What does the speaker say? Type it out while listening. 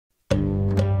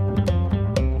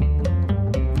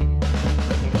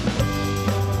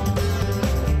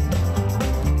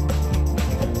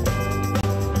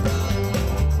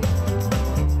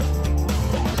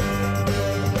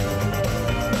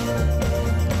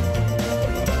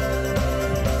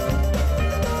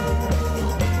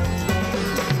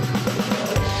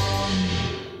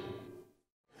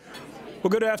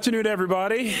Good afternoon,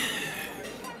 everybody.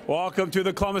 Welcome to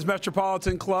the Columbus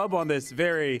Metropolitan Club on this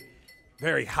very,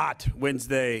 very hot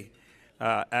Wednesday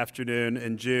afternoon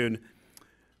in June.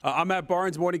 I'm Matt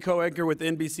Barnes, morning co-anchor with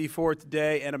NBC4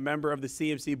 today and a member of the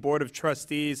CMC Board of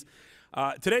Trustees.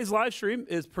 Today's live stream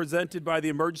is presented by the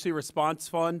Emergency Response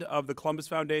Fund of the Columbus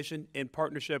Foundation in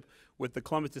partnership with the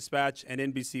Columbus Dispatch and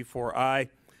NBC4i.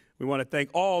 We want to thank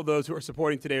all those who are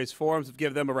supporting today's forums.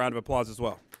 Give them a round of applause as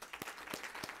well.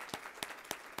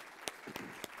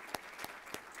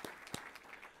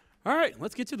 All right,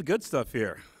 let's get to the good stuff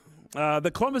here. The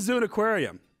Columbus Zoo and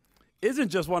Aquarium isn't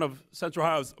just one of Central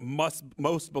Ohio's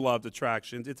most beloved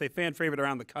attractions. It's a fan favorite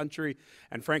around the country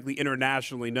and, frankly,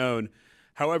 internationally known.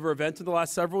 However, events in the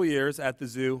last several years at the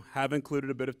zoo have included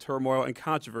a bit of turmoil and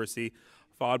controversy,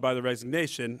 followed by the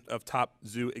resignation of top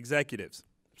zoo executives.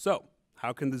 So,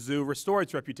 how can the zoo restore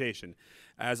its reputation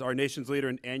as our nation's leader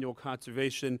in animal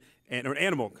conservation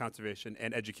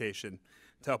and education?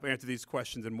 To help answer these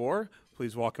questions and more,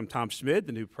 please welcome Tom Schmid,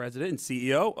 the new president and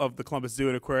CEO of the Columbus Zoo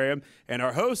and Aquarium, and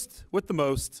our host with the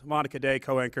most, Monica Day,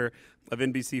 co-anchor of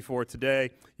NBC4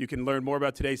 Today. You can learn more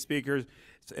about today's speakers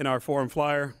in our forum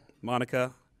flyer.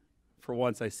 Monica, for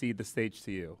once, I cede the stage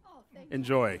to you. Oh, thank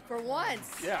Enjoy. You. For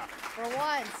once. Yeah. For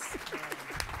once.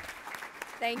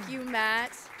 Thank you,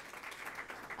 Matt.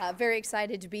 Very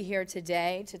excited to be here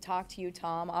today to talk to you,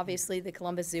 Tom. Obviously, the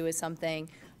Columbus Zoo is something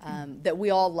that we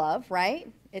all love, right?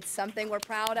 It's something we're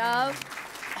proud of.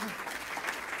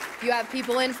 You have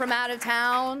people in from out of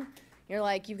town. You're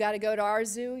like, you've got to go to our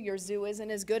zoo. Your zoo isn't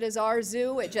as good as our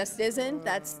zoo. It just isn't.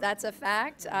 That's a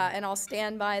fact, and I'll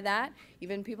stand by that.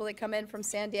 Even people that come in from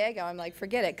San Diego, I'm like,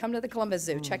 forget it. Come to the Columbus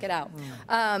Zoo. Check it out.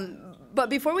 But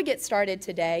before we get started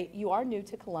today, you are new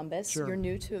to Columbus. Sure. You're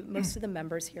new to most of the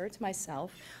members here. It's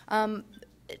myself.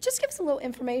 Just give us a little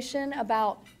information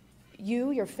about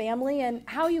you, your family, and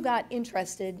how you got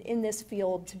interested in this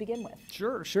field to begin with.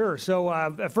 Sure.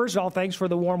 So first of all, thanks for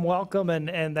the warm welcome,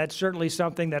 and that's certainly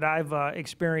something that I've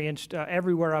experienced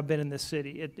everywhere I've been in this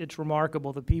city. It's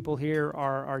remarkable. The people here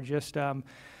are just,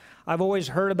 I've always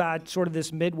heard about sort of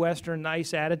this Midwestern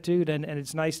nice attitude, and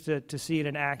it's nice to see it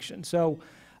in action. So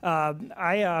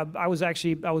I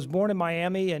was born in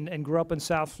Miami and grew up in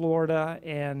South Florida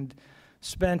and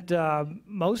spent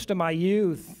most of my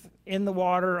youth in the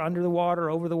water, under the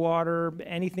water, over the water,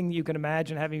 anything you can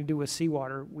imagine having to do with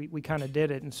seawater, we kind of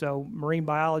did it. And so marine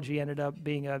biology ended up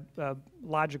being a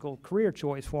logical career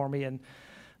choice for me. And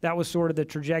that was sort of the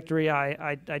trajectory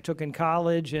I took in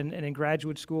college and in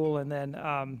graduate school. And then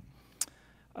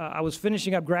I was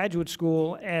finishing up graduate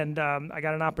school, and I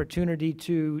got an opportunity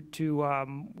to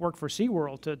work for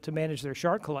SeaWorld to manage their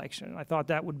shark collection. I thought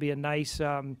that would be a nice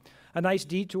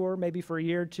detour, maybe for a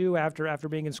year or two after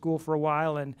being in school for a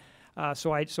while, and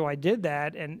so I did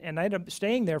that, and I ended up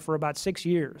staying there for about 6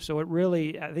 years. So it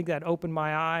really, I think that opened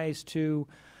my eyes to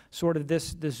sort of the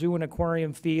zoo and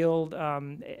aquarium field,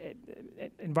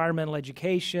 environmental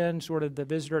education, sort of the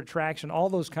visitor attraction, all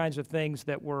those kinds of things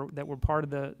that were part of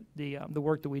the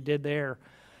work that we did there.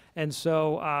 And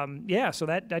so, so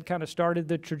that kind of started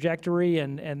the trajectory,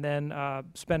 and then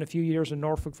spent a few years in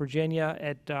Norfolk, Virginia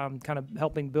at kind of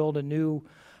helping build a new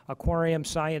aquarium,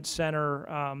 science center,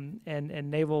 and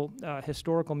naval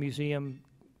historical museum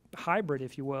hybrid,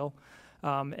 if you will.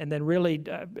 And then really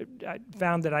I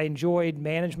found that I enjoyed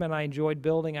management, I enjoyed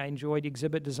building, I enjoyed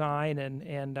exhibit design,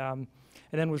 and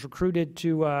then was recruited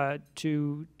to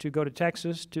go to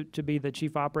Texas to be the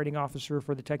chief operating officer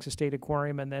for the Texas State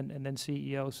Aquarium, and then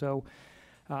CEO. So,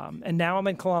 and now I'm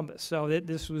in Columbus. So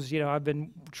this was, I've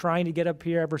been trying to get up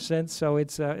here ever since. So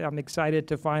it's I'm excited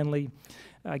to finally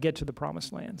get to the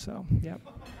promised land. So yeah.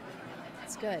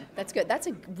 That's good. That's good. That's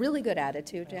a really good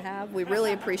attitude to have. We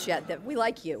really appreciate that. We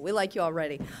like you. We like you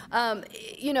already.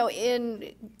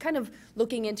 In kind of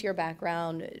looking into your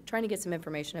background, trying to get some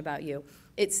information about you,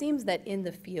 it seems that in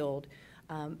the field,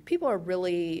 people are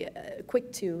really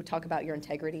quick to talk about your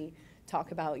integrity,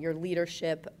 talk about your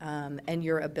leadership, and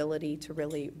your ability to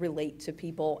really relate to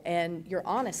people, and your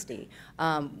honesty,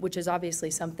 which is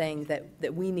obviously something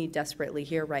that we need desperately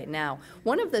here right now.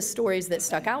 One of the stories that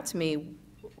stuck out to me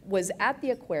was at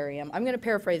the aquarium. I'm going to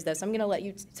paraphrase this. I'm going to let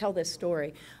you tell this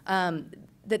story.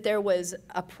 That there was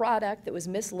a product that was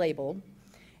mislabeled,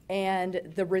 and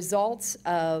the results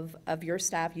of your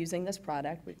staff using this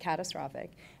product were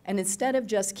catastrophic. And instead of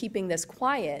just keeping this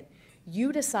quiet,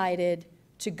 you decided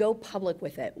to go public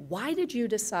with it. Why did you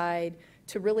decide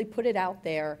to really put it out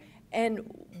there? And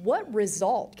what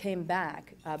result came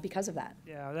back because of that?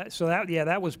 Yeah,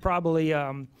 that was probably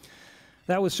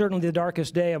That was certainly the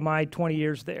darkest day of my 20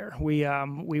 years there.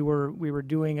 We were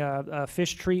doing a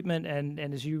fish treatment, and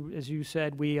as you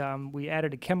said, we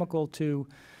added a chemical to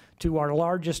our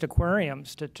largest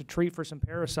aquariums to treat for some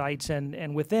parasites,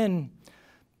 and within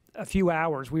a few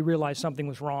hours we realized something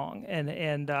was wrong,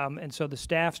 and so the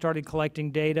staff started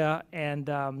collecting data, and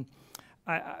no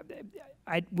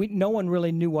one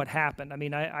really knew what happened. I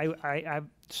mean, I have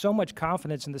so much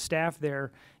confidence in the staff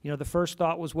there. You know, the first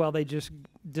thought was, well, they just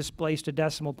displaced a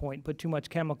decimal point, put too much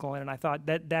chemical in, and I thought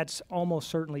that's almost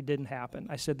certainly didn't happen.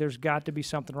 I said, there's got to be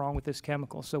something wrong with this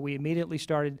chemical. So we immediately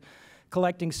started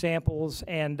collecting samples,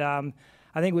 and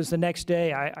I think it was the next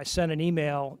day I sent an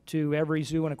email to every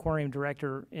zoo and aquarium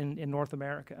director in North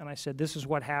America, and I said, this is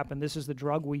what happened. This is the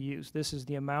drug we used. This is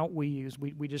the amount we used.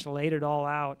 We just laid it all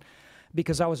out,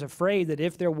 because I was afraid that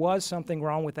if there was something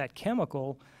wrong with that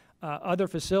chemical, other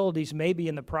facilities may be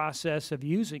in the process of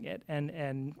using it,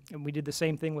 and we did the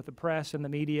same thing with the press and the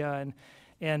media,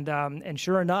 and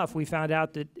sure enough, we found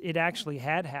out that it actually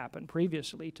had happened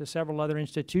previously to several other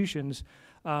institutions,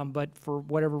 but for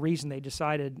whatever reason they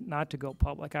decided not to go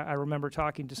public. I remember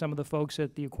talking to some of the folks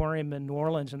at the aquarium in New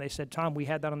Orleans, and they said, Tom, we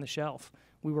had that on the shelf.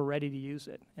 We were ready to use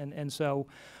it, and so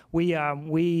we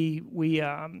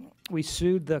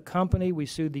sued the company, we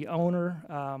sued the owner,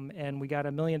 and we got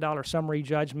 $1 million summary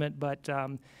judgment, but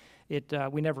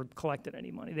we never collected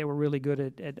any money. They were really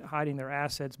good at hiding their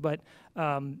assets, but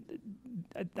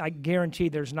I guarantee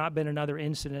there's not been another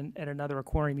incident at another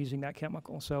aquarium using that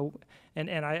chemical. So,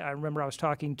 and I remember I was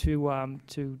talking to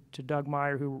Doug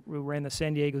Meyer, who ran the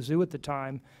San Diego Zoo at the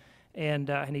time. And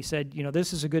he said, you know,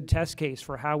 this is a good test case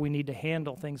for how we need to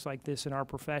handle things like this in our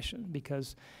profession,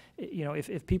 because, you know,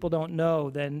 if people don't know,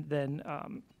 then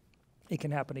it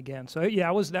can happen again. So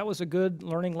yeah, that was a good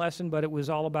learning lesson, but it was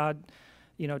all about,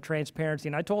 you know, transparency.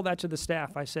 And I told that to the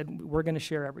staff. I said, we're going to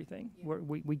share everything.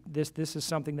 This is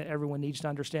something that everyone needs to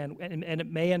understand, and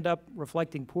it may end up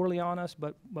reflecting poorly on us,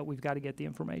 but we've got to get the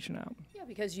information out. Yeah,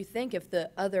 because you think if the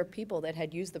other people that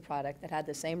had used the product that had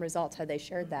the same results, had they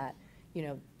shared that, you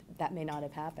know, that may not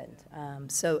have happened.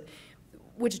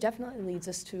 Which definitely leads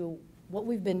us to what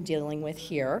we've been dealing with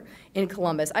here in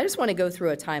Columbus. I just want to go through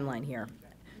a timeline here.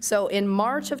 So in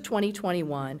March of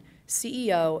 2021,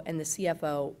 CEO and the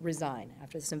CFO resign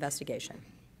after this investigation.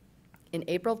 In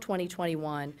April of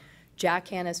 2021, Jack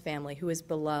Hanna's family, who is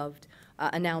beloved,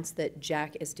 announced that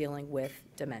Jack is dealing with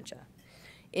dementia.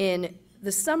 In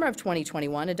the summer of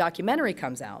 2021, a documentary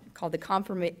comes out called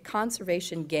The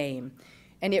Conservation Game,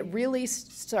 and it really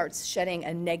starts shedding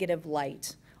a negative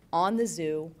light on the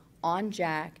zoo, on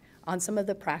Jack, on some of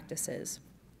the practices.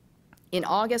 In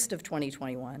August of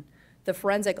 2021, the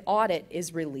forensic audit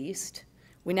is released.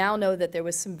 We now know that there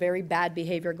was some very bad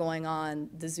behavior going on.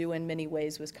 The zoo in many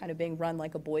ways was kind of being run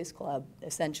like a boys' club,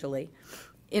 essentially.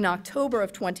 In October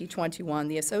of 2021,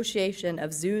 the Association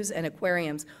of Zoos and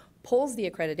Aquariums pulls the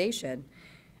accreditation.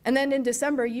 And then in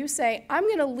December, you say, I'm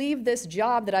going to leave this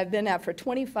job that I've been at for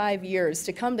 25 years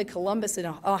to come to Columbus, in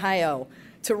Ohio,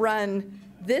 to run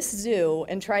this zoo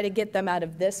and try to get them out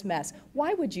of this mess.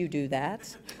 Why would you do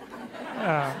that?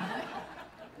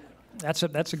 That's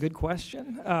a good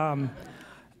question.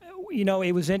 You know,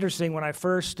 it was interesting when I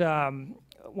first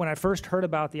heard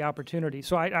about the opportunity.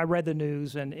 So I read the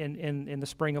news in the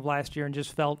spring of last year and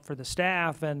just felt for the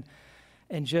staff and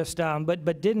just,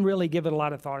 but didn't really give it a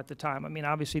lot of thought at the time. I mean,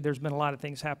 obviously there's been a lot of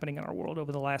things happening in our world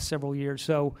over the last several years.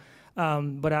 So,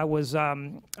 but I was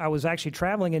actually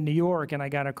traveling in New York, and I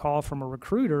got a call from a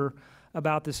recruiter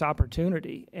about this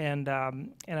opportunity, and I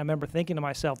remember thinking to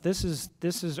myself, this is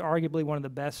arguably one of the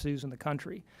best zoos in the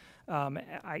country. You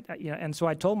know, and so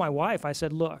I told my wife, I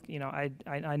said, look, you know,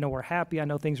 I know we're happy, I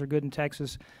know things are good in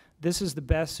Texas. This is the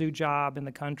best zoo job in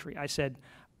the country. I said,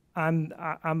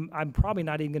 I'm probably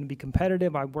not even going to be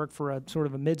competitive. I work for a sort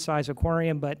of a mid-size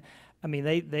aquarium, but I mean,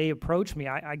 they approached me.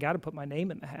 I got to put my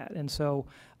name in the hat, and so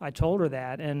I told her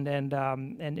that,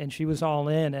 and she was all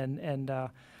in. And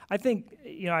I think,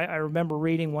 you know, I remember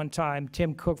reading one time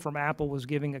Tim Cook from Apple was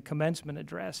giving a commencement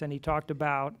address, and he talked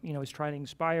about, you know, he's trying to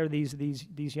inspire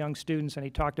these young students, and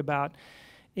he talked about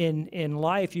in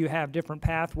life you have different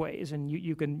pathways, and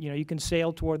you can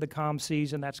sail toward the calm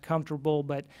seas, and that's comfortable,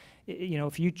 but you know,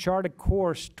 if you chart a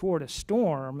course toward a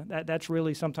storm, that's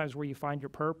really sometimes where you find your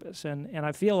purpose. And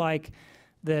I feel like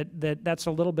that's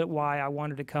a little bit why I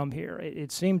wanted to come here.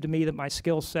 It seemed to me that my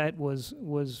skill set was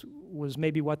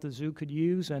maybe what the zoo could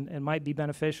use and might be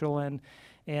beneficial.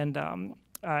 The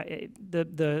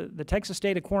Texas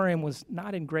State Aquarium was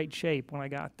not in great shape when I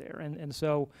got there, and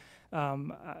so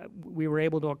we were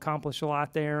able to accomplish a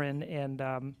lot there,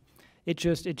 and it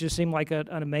just seemed like an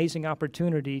amazing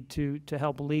opportunity to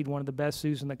help lead one of the best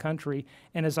zoos in the country.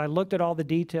 And as I looked at all the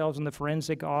details in the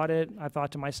forensic audit, I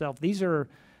thought to myself, these are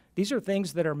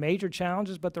things that are major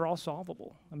challenges, but they're all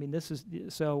solvable. I mean, this is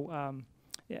so.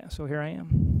 Yeah, so here I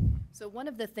am. So one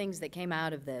of the things that came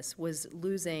out of this was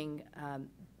losing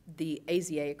the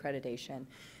AZA accreditation.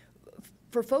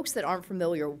 For folks that aren't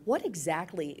familiar, what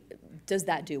exactly does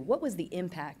that do? What was the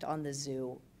impact on the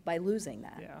zoo by losing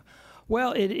that? Yeah.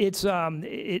 Well,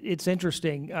 it's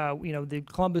interesting. You know, the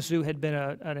Columbus Zoo had been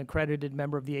an accredited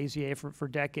member of the AZA for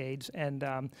decades,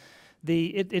 and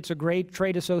it's a great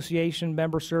trade association,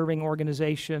 member-serving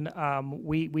organization.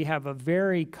 We have a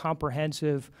very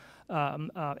comprehensive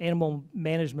animal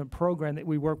management program that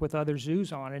we work with other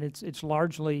zoos on, and it's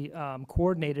largely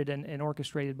coordinated and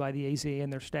orchestrated by the AZA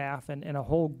and their staff and a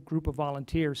whole group of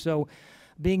volunteers. So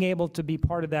being able to be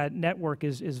part of that network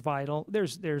is vital.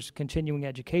 There's continuing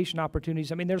education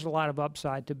opportunities. I mean, there's a lot of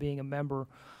upside to being a member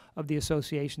of the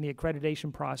association. The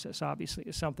accreditation process, obviously,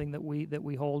 is something that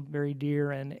we hold very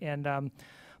dear,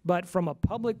 but from a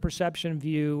public perception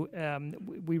view,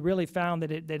 we really found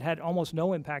that it had almost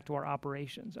no impact to our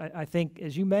operations. I think,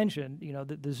 as you mentioned, you know,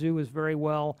 the zoo is very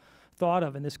well thought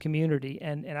of in this community,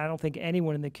 and I don't think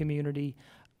anyone in the community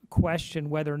questioned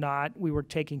whether or not we were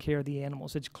taking care of the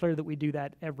animals. It's clear that we do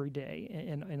that every day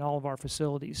in all of our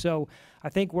facilities. So I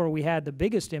think where we had the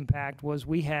biggest impact was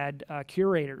we had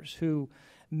curators who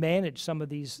manage some of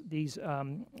these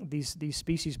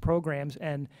species programs,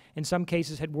 and in some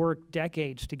cases had worked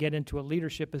decades to get into a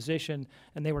leadership position,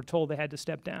 and they were told they had to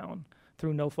step down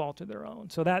through no fault of their own.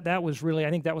 So that was really, I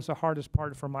think that was the hardest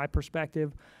part from my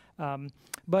perspective.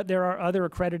 But there are other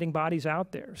accrediting bodies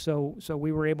out there. So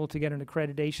we were able to get an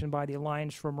accreditation by the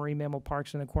Alliance for Marine Mammal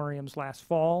Parks and Aquariums last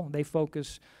fall. They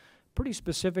focus pretty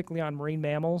specifically on marine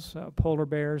mammals, polar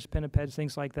bears, pinnipeds,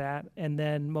 things like that. And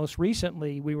then most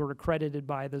recently, we were accredited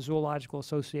by the Zoological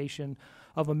Association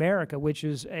of America, which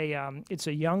is it's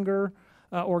a younger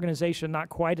organization, not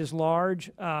quite as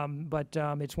large, but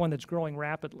it's one that's growing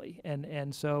rapidly.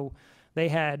 And so they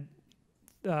had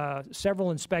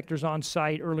several inspectors on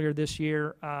site earlier this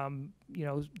year, you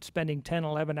know, spending 10,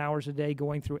 11 hours a day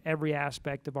going through every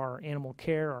aspect of our animal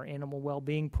care, our animal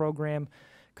well-being program,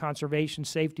 conservation,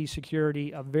 safety,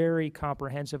 security, a very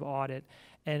comprehensive audit,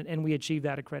 and we achieved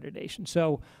that accreditation.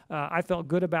 So I felt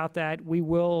good about that. We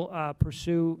will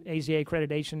pursue AZA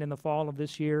accreditation in the fall of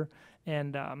this year,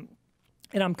 and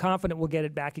I'm confident we'll get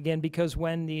it back again, because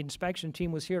when the inspection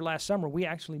team was here last summer, we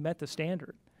actually met the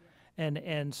standard.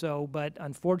 And so, but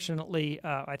unfortunately,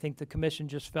 I think the commission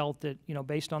just felt that, you know,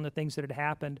 based on the things that had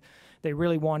happened, they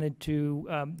really wanted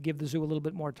to give the zoo a little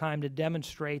bit more time to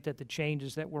demonstrate that the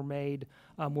changes that were made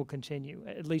will continue.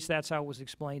 At least that's how it was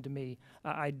explained to me.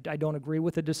 I don't agree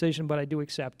with the decision, but I do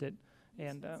accept it.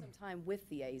 And some time with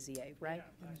the AZA, right?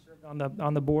 Yeah, I served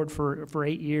on the board for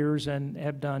 8 years and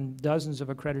have done dozens of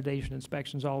accreditation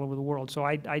inspections all over the world. So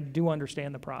I do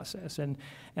understand the process, and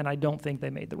I don't think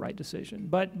they made the right decision.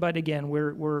 But again,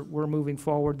 we're moving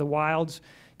forward. The Wilds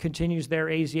continues their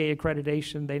AZA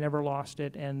accreditation. They never lost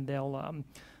it, and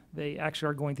they actually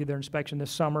are going through their inspection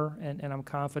this summer, and I'm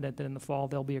confident that in the fall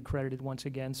they'll be accredited once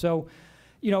again. So,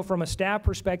 you know, from a staff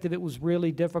perspective, it was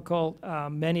really difficult.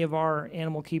 Many of our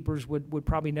animal keepers would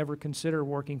probably never consider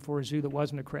working for a zoo that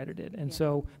wasn't accredited, and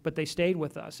so, but they stayed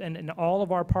with us. And all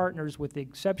of our partners, with the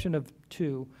exception of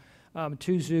two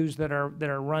zoos that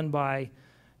are run by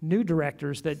new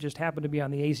directors that just happen to be on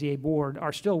the AZA board,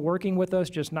 are still working with us,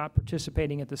 just not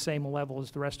participating at the same level as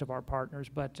the rest of our partners.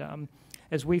 But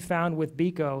as we found with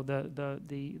Biko,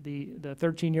 the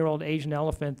 13-year-old Asian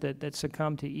elephant that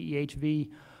succumbed to EEHV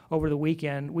over the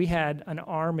weekend, we had an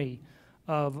army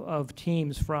of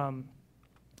teams from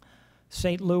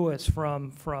St. Louis,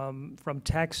 from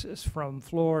Texas, from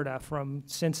Florida, from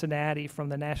Cincinnati, from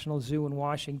the National Zoo in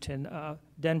Washington,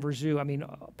 Denver Zoo. I mean,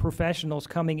 professionals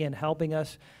coming in, helping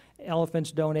us,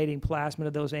 elephants donating plasma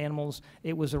to those animals.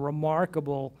 It was a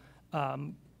remarkable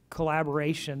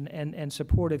collaboration and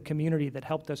supportive community that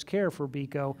helped us care for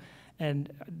Biko,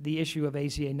 and the issue of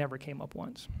AZA never came up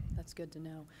once. That's good to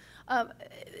know.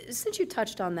 Since you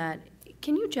touched on that,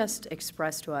 can you just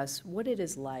express to us what it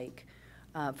is like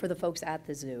for the folks at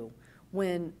the zoo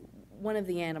when one of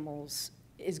the animals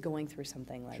is going through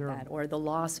something like that, or the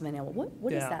loss of an animal?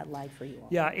 What is that like for you all?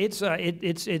 Yeah,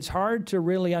 it's hard to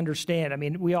really understand. I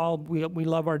mean, we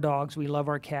love our dogs, we love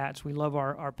our cats, we love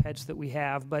our pets that we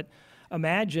have, but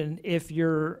imagine if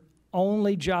your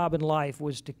only job in life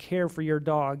was to care for your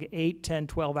dog 8, 10,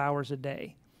 12 hours a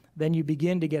day. Then you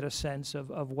begin to get a sense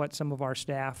of what some of our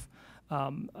staff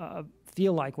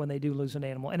feel like when they do lose an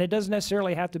animal. And it doesn't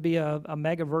necessarily have to be a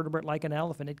mega vertebrate like an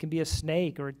elephant. It can be a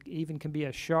snake, or it even can be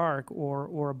a shark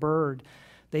or a bird.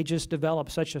 They just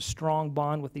develop such a strong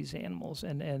bond with these animals.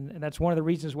 And that's one of the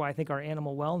reasons why I think our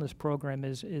animal wellness program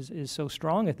is so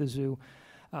strong at the zoo.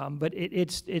 But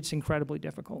it's incredibly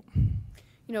difficult.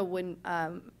 You know, when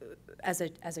as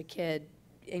a kid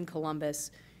in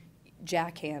Columbus,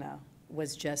 Jack Hanna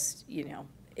was just, you know,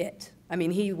 it. I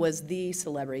mean, he was the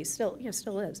celebrity, still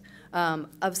is,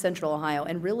 of Central Ohio,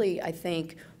 and really, I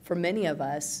think, for many of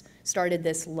us, started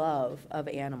this love of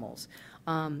animals.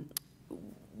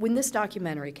 When this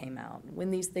documentary came out, when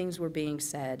these things were being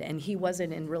said, and he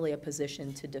wasn't in really a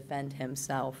position to defend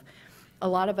himself, a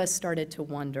lot of us started to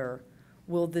wonder,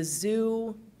 will the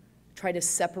zoo try to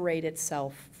separate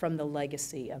itself from the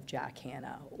legacy of Jack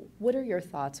Hanna? What are your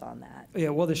thoughts on that? Yeah,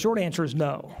 well, the short answer is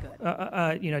no.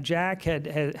 You know, Jack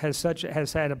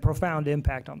has had a profound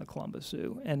impact on the Columbus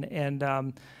Zoo, and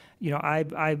you know,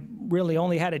 I really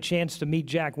only had a chance to meet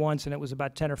Jack once, and it was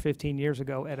about 10 or 15 years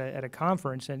ago at a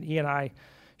conference, and he and I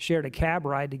shared a cab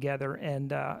ride together,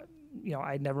 and you know,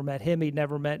 I'd never met him, he'd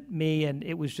never met me, and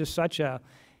it was just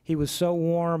he was so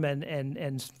warm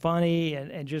and funny,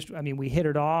 and just, I mean, we hit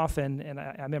it off, and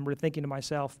I remember thinking to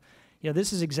myself, you know,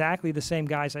 this is exactly the same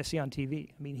guys I see on TV.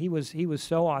 I mean, he was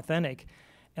so authentic,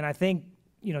 and I think,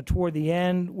 you know, toward the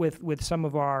end with some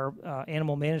of our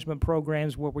animal management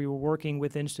programs where we were working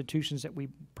with institutions that we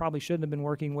probably shouldn't have been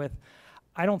working with,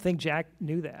 I don't think Jack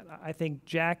knew that. I think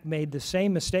Jack made the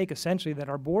same mistake essentially that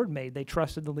our board made. They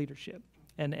trusted the leadership.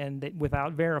 And they,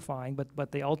 without verifying,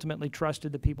 but they ultimately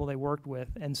trusted the people they worked with.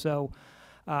 And so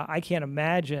I can't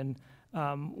imagine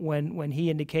when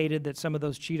he indicated that some of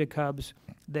those cheetah cubs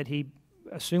that he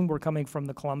assumed were coming from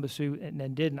the Columbus Zoo and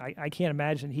then didn't, I can't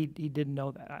imagine he didn't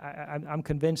know that. I'm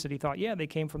convinced that he thought, yeah, they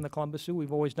came from the Columbus Zoo.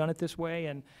 We've always done it this way.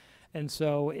 And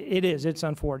so it's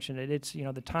unfortunate. It's, you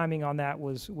know, the timing on that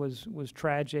was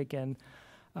tragic. And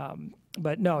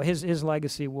but no, his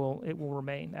legacy will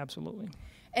remain, absolutely.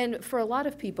 And for a lot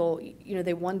of people, you know,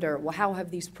 they wonder, well, how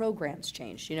have these programs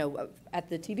changed? You know, at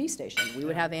the TV station, we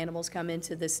would have animals come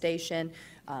into the station.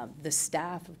 The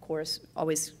staff, of course,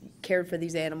 always cared for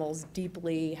these animals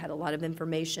deeply, had a lot of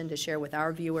information to share with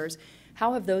our viewers.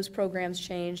 How have those programs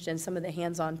changed, and some of the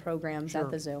hands-on programs at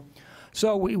the zoo?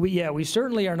 So we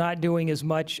certainly are not doing as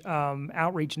much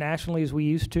outreach nationally as we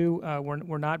used to.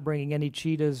 We're not bringing any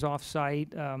cheetahs off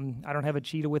site. I don't have a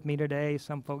cheetah with me today.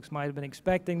 Some folks might have been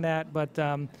expecting that, but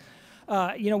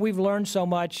you know, we've learned so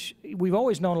much. We've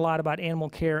always known a lot about animal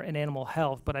care and animal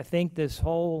health, but I think this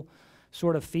whole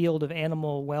sort of field of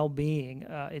animal well-being,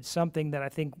 it's something that I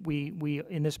think we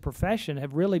in this profession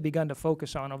have really begun to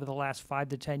focus on over the last 5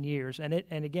 to 10 years. And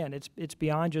again, it's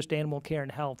beyond just animal care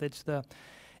and health.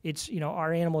 It's, you know,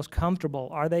 are animals comfortable?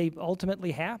 Are they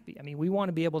ultimately happy? I mean, we want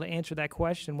to be able to answer that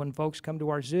question when folks come to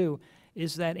our zoo.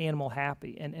 Is that animal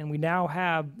happy? And we now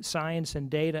have science and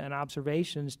data and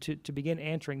observations to begin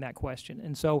answering that question.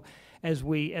 And so as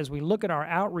we look at our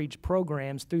outreach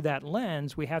programs through that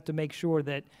lens, we have to make sure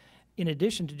that in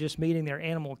addition to just meeting their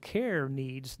animal care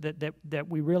needs, that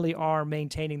we really are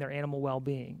maintaining their animal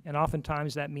well-being. And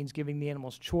oftentimes that means giving the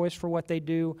animals choice for what they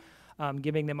do,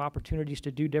 giving them opportunities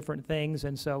to do different things,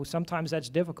 and so sometimes that's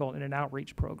difficult in an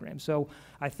outreach program. So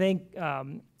I think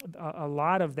a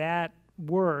lot of that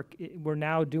work we're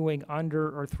now doing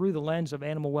under or through the lens of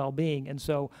animal well-being, and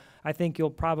so I think you'll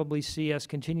probably see us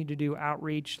continue to do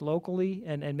outreach locally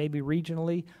and maybe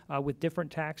regionally with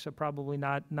different tacks, so probably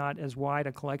not as wide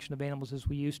a collection of animals as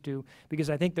we used to,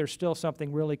 because I think there's still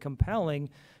something really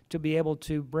compelling to be able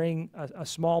to bring a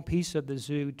small piece of the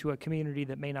zoo to a community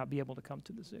that may not be able to come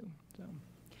to the zoo. So.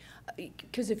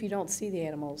 Because if you don't see the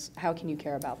animals, how can you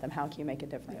care about them? How can you make a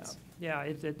difference? Yeah,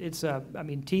 I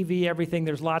mean, TV, everything,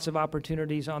 there's lots of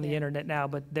opportunities on the internet now,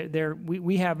 but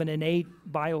we have an innate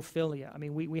biophilia. I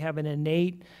mean, we have an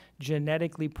innate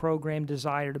genetically programmed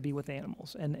desire to be with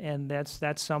animals, and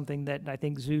that's something that I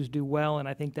think zoos do well, and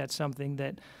I think that's something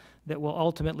that will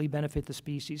ultimately benefit the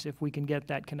species if we can get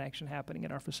that connection happening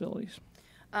in our facilities.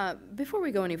 Before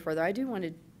we go any further, I do want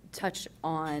to touch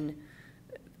on,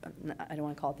 I don't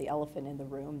want to call it the elephant in the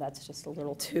room, that's just a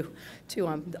little too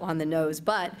on the nose,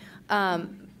 but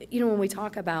you know, when we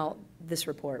talk about this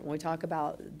report, when we talk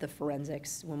about the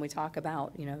forensics, when we talk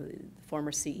about, you know, the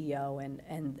former CEO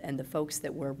and the folks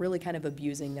that were really kind of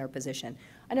abusing their position,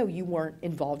 I know you weren't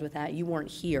involved with that, you weren't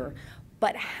here,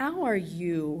 but how are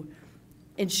you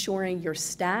ensuring your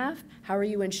staff, how are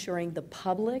you ensuring the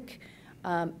public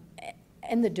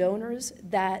and the donors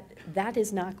that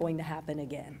is not going to happen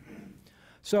again?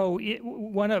 So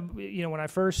when I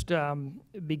first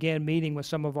began meeting with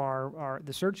some of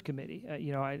the search committee,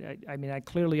 I mean, I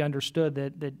clearly understood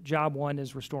that job one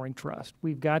is restoring trust.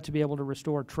 We've got to be able to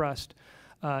restore trust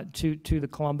to the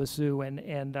Columbus Zoo,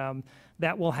 and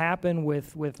that will happen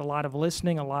with a lot of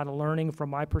listening, a lot of learning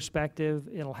from my perspective.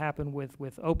 It'll happen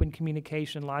with open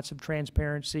communication, lots of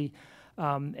transparency.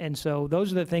 And so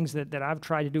those are the things that I've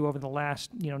tried to do over the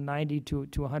last 90 to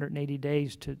 180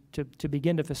 days to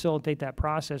begin to facilitate that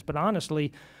process. But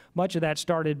honestly, much of that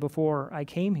started before I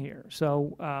came here.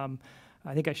 So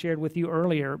I think I shared with you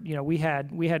earlier, we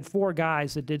had 4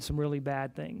 guys that did some really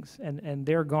bad things, and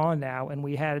they're gone now. And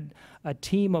we had a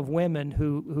team of women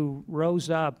who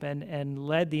rose up and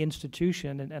led the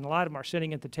institution, and a lot of them are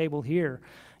sitting at the table here.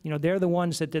 They're the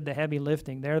ones that did the heavy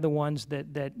lifting. They're the ones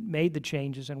that made the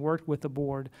changes and worked with the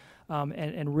board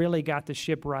and really got the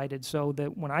ship righted so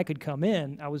that when I could come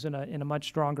in, I was in a much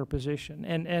stronger position.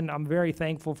 And I'm very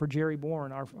thankful for Jerry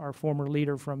Bourne, our former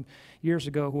leader from years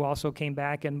ago, who also came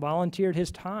back and volunteered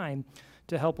his time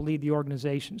to help lead the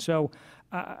organization. So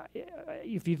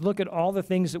if you look at all the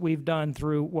things that we've done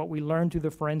through what we learned through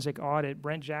the forensic audit,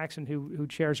 Brent Jackson, who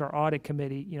chairs our audit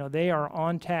committee, they are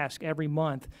on task every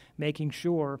month making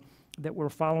sure that we're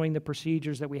following the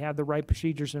procedures, that we have the right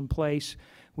procedures in place.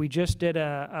 We just did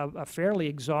a fairly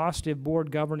exhaustive board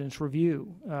governance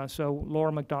review. So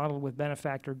Laura McDonald with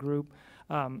Benefactor Group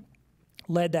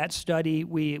led that study.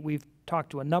 We've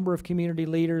talked to a number of community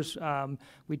leaders.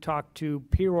 We talked to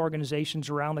peer organizations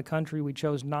around the country. We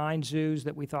chose 9 zoos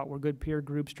that we thought were good peer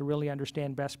groups to really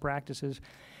understand best practices.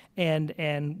 And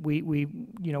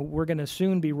we're going to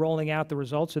soon be rolling out the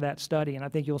results of that study, and I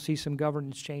think you'll see some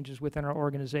governance changes within our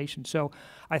organization. So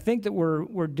I think that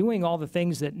we're doing all the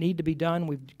things that need to be done.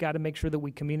 We've got to make sure that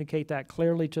we communicate that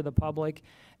clearly to the public,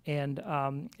 and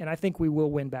I think we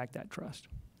will win back that trust.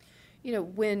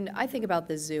 When I think about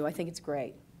the zoo, I think it's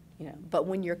great. But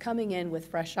when you're coming in with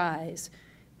fresh eyes,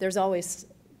 there's always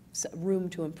room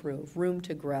to improve, room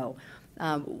to grow.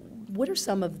 What are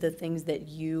some of the things that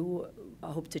you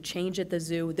hope to change at the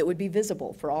zoo that would be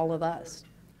visible for all of us?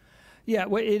 Yeah,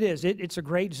 well, it is. It's a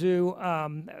great zoo.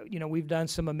 We've done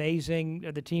some amazing,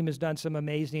 the team has done some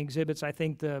amazing exhibits. I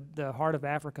think the Heart of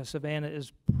Africa savanna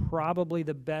is probably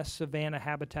the best savanna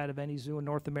habitat of any zoo in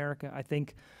North America. I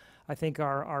think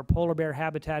our polar bear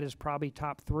habitat is probably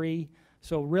top 3.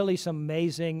 So really some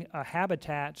amazing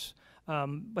habitats,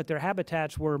 but they're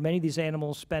habitats where many of these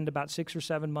animals spend about 6 or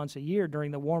 7 months a year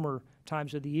during the warmer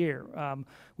times of the year.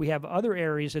 We have other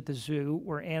areas at the zoo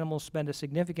where animals spend a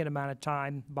significant amount of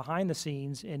time behind the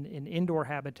scenes in indoor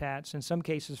habitats, in some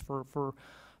cases for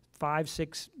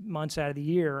 5-6 months out of the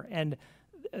year, and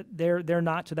they're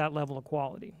not to that level of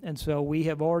quality. And so we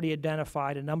have already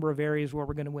identified a number of areas where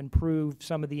we're going to improve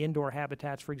some of the indoor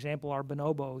habitats. For example, our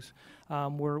bonobos.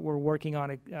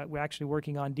 We're actually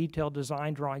working on detailed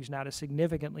design drawings now to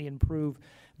significantly improve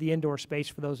the indoor space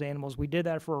for those animals. We did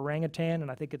that for orangutan, and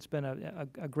I think it's been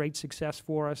a great success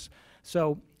for us.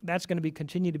 So that's going to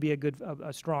continue to be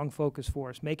a strong focus for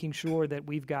us, making sure that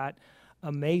we've got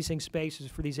amazing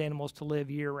spaces for these animals to live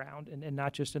year-round and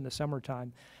not just in the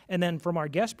summertime. And then from our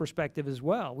guest perspective as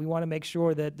well, we want to make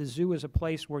sure that the zoo is a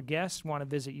place where guests want to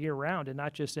visit year-round and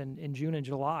not just in June and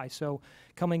July. So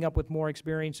coming up with more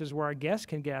experiences where our guests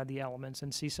can get out of the elements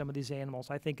and see some of these animals,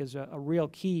 I think is a real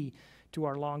key to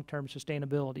our long-term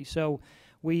sustainability. So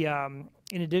we, in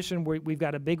addition, we've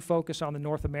got a big focus on the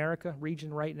North America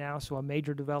region right now, so a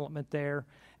major development there.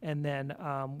 And then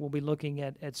we'll be looking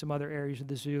at some other areas of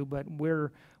the zoo, but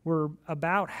we're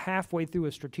about halfway through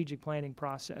a strategic planning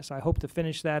process. I hope to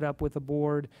finish that up with the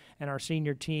board and our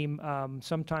senior team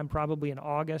sometime probably in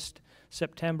August,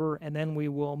 September, and then we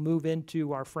will move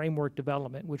into our framework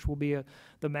development, which will be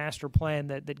the master plan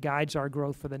that guides our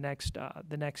growth for the next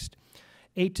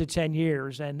 8 to 10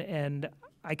 years. And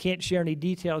I can't share any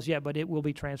details yet, but it will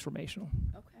be transformational.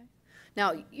 Okay.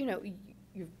 Now,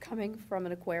 you're coming from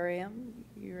an aquarium.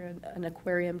 You're an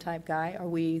aquarium type guy. Are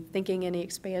we thinking any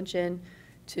expansion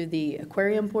to the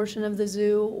aquarium portion of the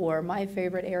zoo, or my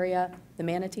favorite area, the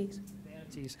manatees?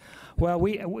 Manatees. Well,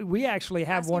 we actually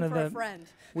have Asking one of for a the friend.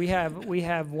 we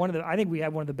have one of the I think we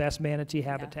have one of the best manatee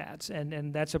habitats,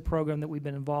 and that's a program that we've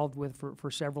been involved with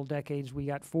for several decades. We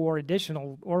got 4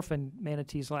 additional orphan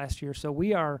manatees last year, so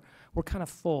we're kind of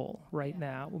full right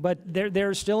now, but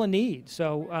there's still a need.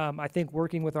 So I think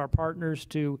working with our partners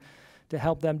to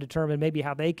help them determine maybe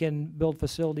how they can build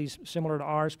facilities similar to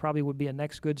ours probably would be a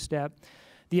next good step.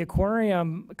 The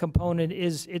aquarium component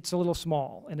it's a little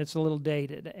small and it's a little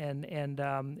dated, and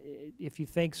if you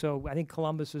think so, I think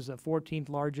Columbus is the 14th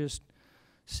largest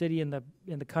city in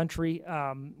the country.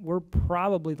 We're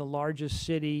probably the largest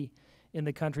city in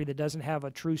the country that doesn't have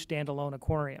a true standalone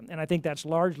aquarium. And I think that's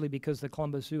largely because the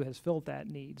Columbus Zoo has filled that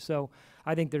need. So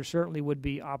I think there certainly would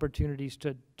be opportunities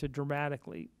to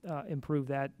dramatically improve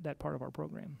that part of our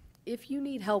program. If you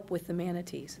need help with the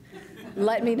manatees,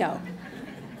 let me know.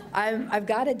 I've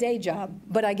got a day job,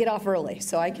 but I get off early,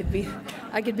 so I could be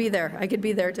there. I could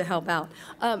be there to help out.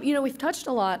 You know, we've touched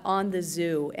a lot on the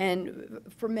zoo, and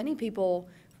for many people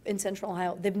in Central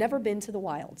Ohio, they've never been to the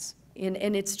wilds,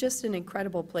 and it's just an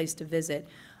incredible place to visit.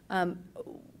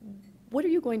 What are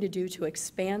you going to do to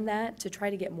expand that, to try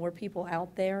to get more people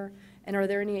out there? And are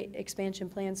there any expansion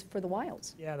plans for the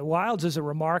wilds? Yeah, the wilds is a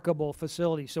remarkable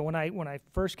facility. So when I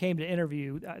first came to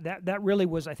interview, that really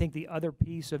was, I think, the other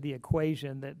piece of the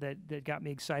equation that got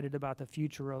me excited about the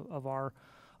future of our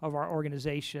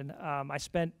organization. I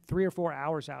spent 3 or 4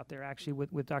 hours out there actually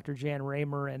with Dr. Jan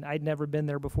Raymer, and I'd never been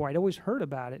there before. I'd always heard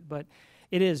about it, but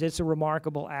it's a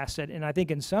remarkable asset. And I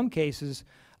think in some cases,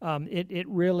 it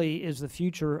really is the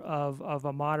future of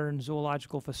a modern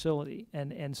zoological facility.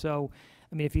 And so,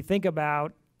 I mean, if you think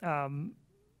about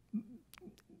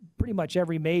pretty much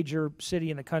every major city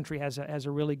in the country has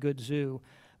a really good zoo.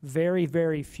 Very,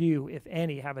 very few, if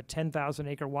any, have a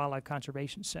 10,000-acre wildlife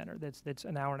conservation center that's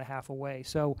an hour and a half away.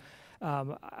 So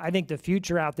I think the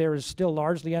future out there is still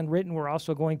largely unwritten. We're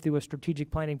also going through a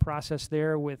strategic planning process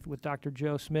there with Dr.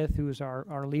 Joe Schmid, who is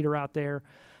our leader out there.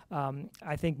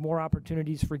 I think more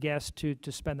opportunities for guests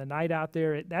to spend the night out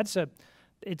there.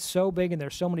 It's so big and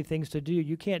there's so many things to do.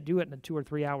 You can't do it in a 2 or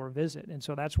 3 hour visit. And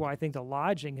so that's why I think the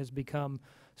lodging has become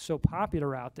so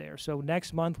popular out there. So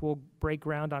next month we'll break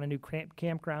ground on a new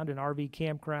campground, an RV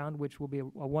campground, which will be a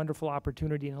wonderful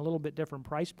opportunity and a little bit different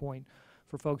price point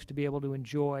for folks to be able to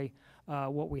enjoy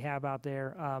what we have out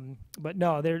there. But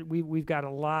no, we've got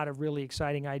a lot of really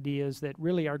exciting ideas that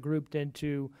really are grouped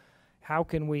into how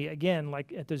can we, again,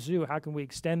 like at the zoo, how can we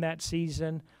extend that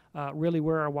season, really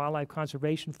where our wildlife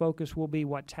conservation focus will be,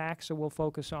 what taxa we'll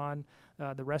focus on,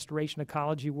 the restoration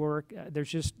ecology work.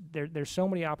 There's so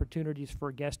many opportunities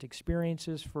for guest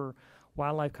experiences, for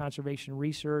wildlife conservation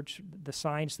research, the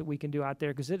science that we can do out there,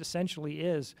 because it essentially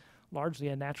is largely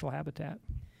a natural habitat.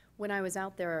 When I was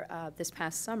out there this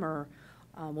past summer,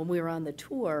 when we were on the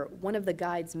tour, one of the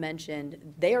guides mentioned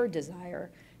their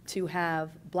desire to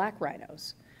have black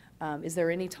rhinos. Is there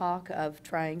any talk of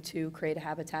trying to create a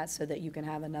habitat so that you can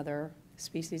have another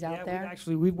species out there?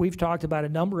 We've talked about a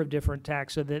number of different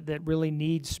taxa that really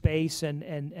need space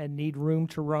and need room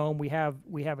to roam. We have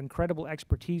incredible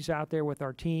expertise out there with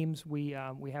our teams. We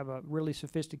have a really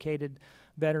sophisticated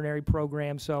veterinary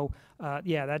program. So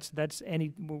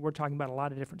we're talking about a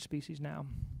lot of different species now.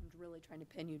 I'm really trying to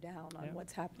pin you down on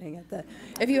what's happening at the.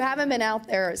 If you haven't been out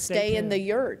there, stay in the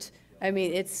yurt. I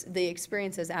mean, the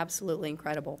experience is absolutely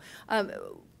incredible.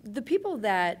 The people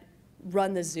that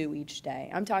run the zoo each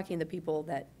day, I'm talking the people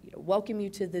that welcome you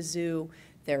to the zoo,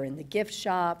 they're in the gift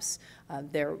shops,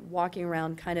 they're walking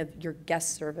around, kind of your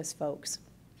guest service folks.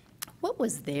 What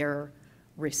was their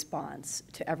response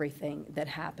to everything that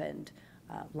happened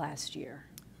last year?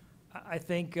 I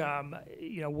think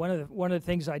one of the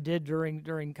things I did during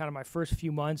kind of my first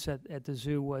few months at the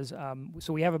zoo was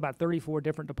so we have about 34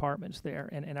 different departments there,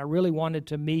 and I really wanted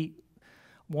to meet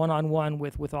one-on-one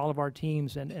with all of our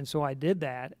teams, and so I did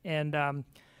that, and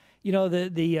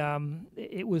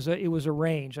it was a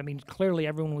range. I mean, clearly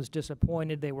everyone was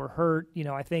disappointed, they were hurt.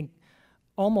 I think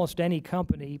almost any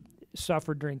company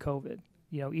suffered during COVID.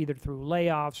 Either through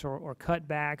layoffs or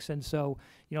cutbacks. And so,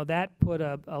 that put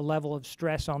a level of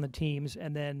stress on the teams,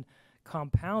 and then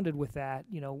compounded with that,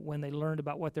 when they learned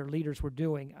about what their leaders were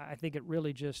doing, I think it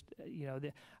really just,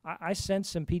 I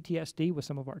sensed some PTSD with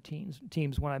some of our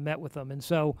teams when I met with them. And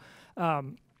so, they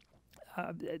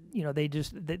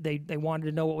wanted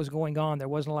to know what was going on. There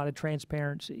wasn't a lot of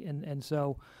transparency. And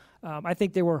so, I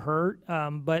think they were hurt,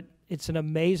 but it's an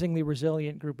amazingly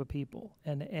resilient group of people,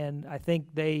 and I think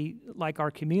they, like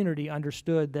our community,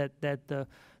 understood that the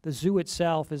zoo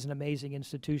itself is an amazing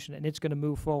institution and it's going to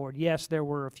move forward. Yes, there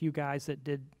were a few guys that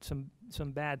did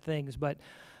some bad things, but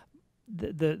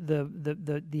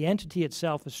the entity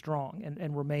itself is strong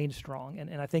and remains strong,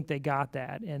 and I think they got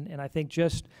that, and I think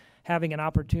just having an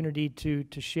opportunity to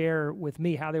share with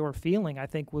me how they were feeling, I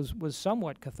think was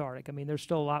somewhat cathartic. I mean, there's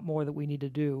still a lot more that we need to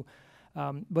do.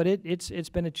 But it's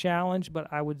been a challenge, but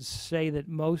I would say that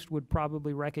most would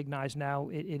probably recognize now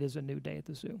it is a new day at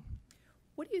the zoo.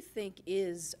 What do you think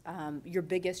is your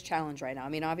biggest challenge right now? I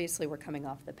mean, obviously we're coming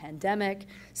off the pandemic,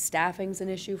 staffing's an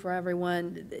issue for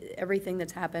everyone, everything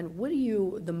that's happened. What are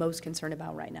you the most concerned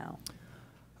about right now?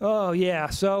 Oh yeah,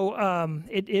 so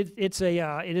it is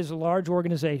a large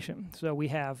organization. So we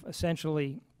have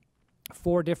essentially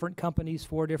 4 different companies,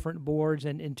 4 different boards,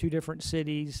 and in 2 different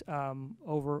cities,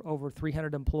 over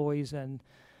 300 employees and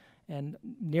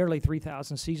nearly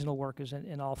 3,000 seasonal workers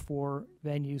in all 4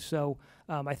 venues. So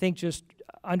I think just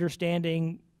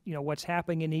understanding, what's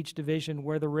happening in each division,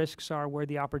 where the risks are, where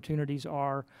the opportunities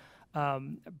are,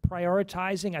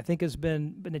 prioritizing, I think, has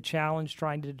been a challenge,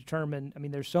 trying to determine. I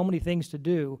mean, there's so many things to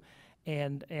do,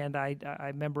 and I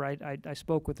remember I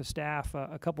spoke with the staff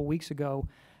a couple weeks ago.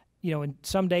 And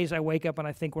some days I wake up and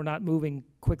I think we're not moving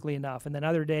quickly enough, and then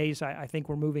other days I think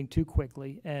we're moving too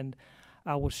quickly. And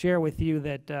I will share with you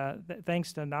that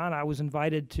thanks to Nana, I was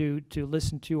invited to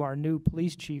listen to our new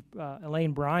police chief,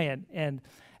 Elaine Bryant, and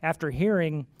after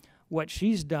hearing what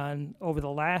she's done over the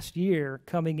last year,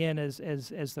 coming in as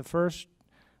the first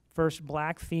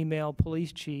black female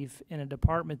police chief in a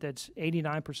department that's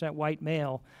 89% white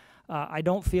male, I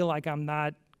don't feel like I'm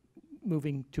not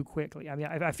moving too quickly. I mean,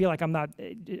 I feel like I'm not.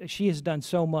 She has done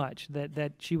so much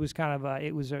that she was kind of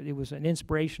it was an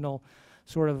inspirational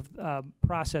sort of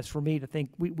process for me to think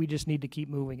we just need to keep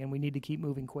moving, and we need to keep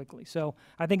moving quickly. So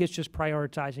I think it's just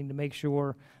prioritizing to make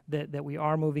sure that we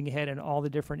are moving ahead in all the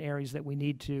different areas that we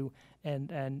need to,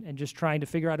 and just trying to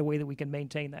figure out a way that we can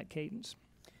maintain that cadence.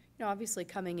 Obviously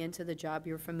coming into the job,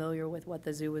 you're familiar with what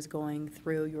the zoo was going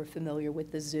through. You were familiar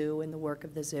with the zoo and the work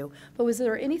of the zoo. But was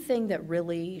there anything that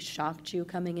really shocked you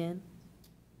coming in?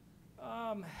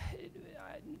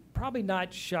 Probably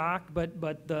not shocked,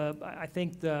 but I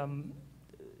think the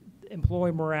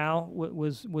employee morale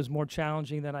was more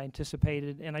challenging than I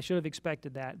anticipated, and I should have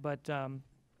expected that. But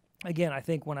again, I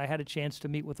think when I had a chance to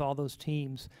meet with all those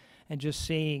teams and just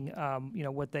seeing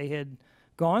what they had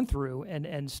gone through,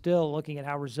 and still looking at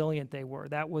how resilient they were,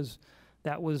 that was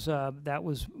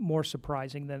more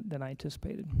surprising than I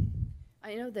anticipated.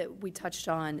 I know that we touched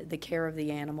on the care of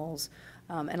the animals,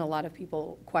 and a lot of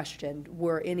people questioned,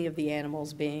 were any of the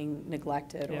animals being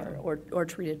neglected or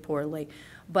treated poorly?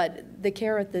 But the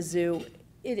care at the zoo,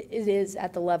 it is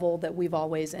at the level that we've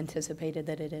always anticipated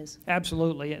that it is.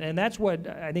 Absolutely, and that's what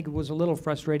I think was a little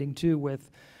frustrating too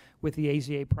with the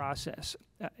AZA process.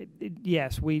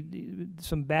 Yes,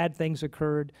 some bad things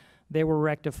occurred. They were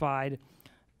rectified.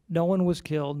 No one was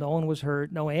killed. No one was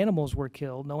hurt. No animals were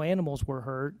killed. No animals were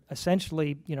hurt.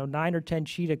 Essentially, 9 or 10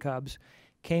 cheetah cubs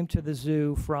came to the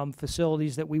zoo from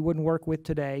facilities that we wouldn't work with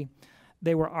today.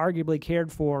 They were arguably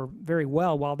cared for very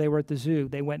well while they were at the zoo.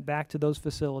 They went back to those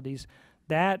facilities.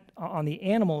 That, on the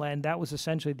animal end, that was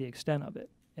essentially the extent of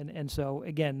it. And so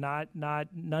again,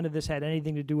 none of this had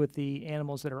anything to do with the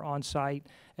animals that are on site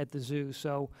at the zoo.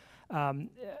 So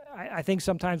I think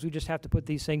sometimes we just have to put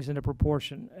these things into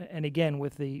proportion. And again,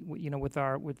 with the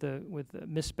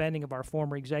misspending of our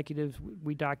former executives,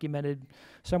 we documented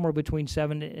somewhere between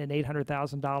 $700,000 and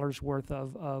 $800,000 worth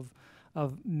of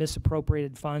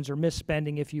misappropriated funds, or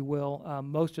misspending, if you will.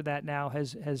 Most of that now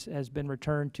has been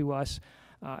returned to us.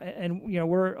 And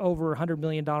we're over $100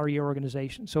 million a year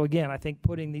organization. So again, I think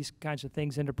putting these kinds of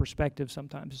things into perspective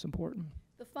sometimes is important.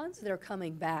 The funds that are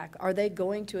coming back, are they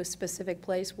going to a specific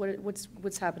place?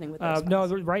 What's happening with those funds? No,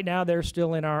 right now they're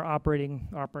still in our operating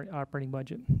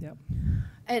budget. Yeah.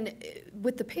 And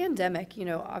with the pandemic,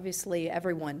 obviously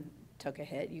everyone took a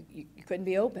hit. You couldn't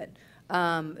be open.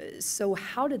 So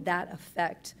how did that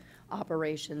affect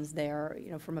operations there,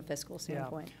 from a fiscal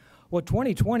standpoint? Yeah. Well,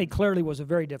 2020 clearly was a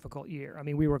very difficult year. I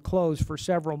mean, we were closed for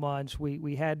several months.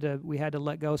 We had to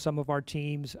let go some of our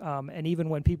teams, and even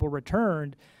when people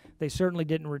returned, they certainly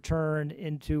didn't return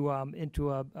into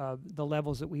the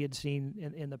levels that we had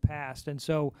seen in the past. And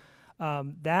so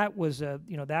that was a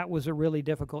really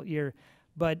difficult year.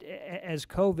 But as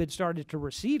COVID started to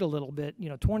recede a little bit,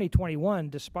 2021,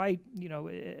 despite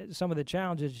some of the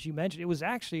challenges you mentioned, it was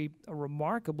actually a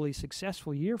remarkably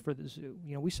successful year for the zoo.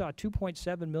 We saw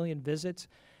 2.7 million visits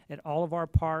at all of our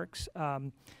parks.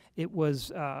 It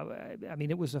was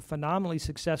a phenomenally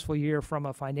successful year from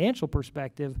a financial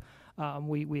perspective.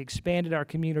 We expanded our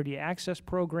community access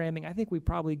programming. I think we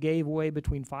probably gave away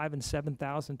between 5,000 and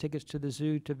 7,000 tickets to the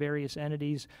zoo to various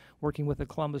entities, working with the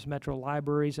Columbus Metro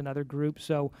Libraries and other groups.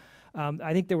 So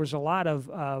I think there was a lot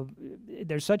of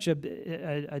there's such a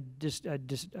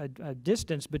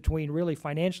distance between really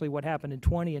financially what happened in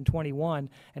 20 and 21,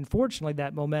 and fortunately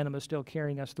that momentum is still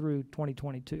carrying us through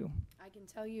 2022. I can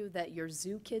tell you that your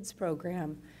Zoo Kids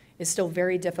program is still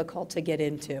very difficult to get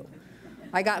into.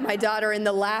 I got my daughter in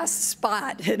the last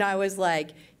spot, and I was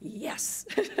like, yes.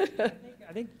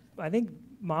 I think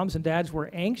moms and dads were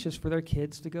anxious for their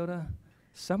kids to go to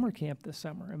summer camp this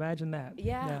summer. Imagine that.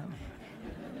 Yeah.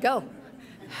 Go.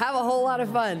 Have a whole lot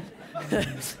of fun.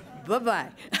 Bye-bye.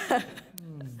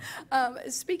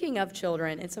 Speaking of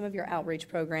children and some of your outreach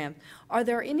programs, are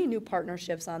there any new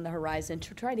partnerships on the horizon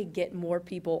to try to get more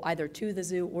people either to the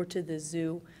zoo or to the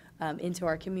zoo into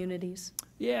our communities?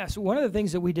 Yeah, so one of the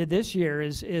things that we did this year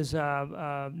is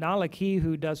Nala Key,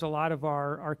 who does a lot of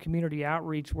our community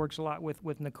outreach, works a lot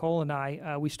with Nicole and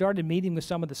I. We started meeting with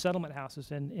some of the settlement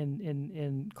houses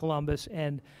in Columbus,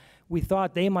 and we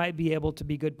thought they might be able to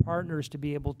be good partners to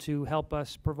be able to help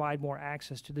us provide more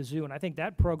access to the zoo. And I think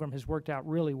that program has worked out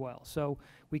really well. So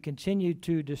we continue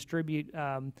to distribute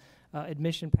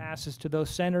admission passes to those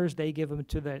centers. They give them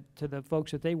to the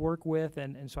folks that they work with,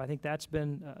 and so I think that's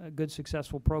been a good,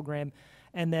 successful program.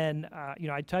 And then,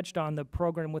 I touched on the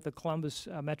program with the Columbus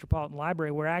Metropolitan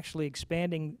Library. We're actually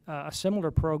expanding a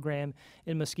similar program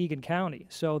in Muskegon County,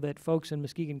 so that folks in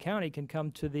Muskegon County can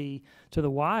come to the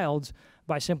wilds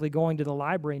by simply going to the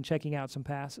library and checking out some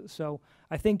passes. So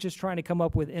I think just trying to come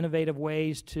up with innovative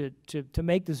ways to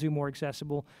make the zoo more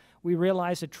accessible. We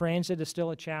realize that transit is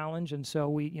still a challenge, and so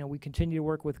we continue to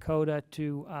work with CODA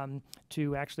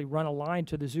to actually run a line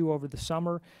to the zoo over the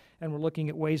summer, and we're looking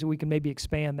at ways that we can maybe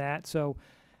expand that. So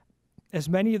as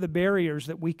many of the barriers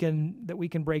that we can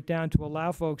break down to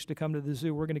allow folks to come to the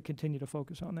zoo, we're going to continue to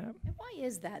focus on that. And why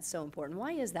is that so important?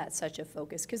 Why is that such a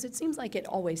focus? Because it seems like it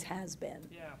always has been.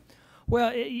 Yeah.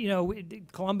 Well,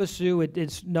 Columbus Zoo,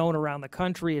 it's known around the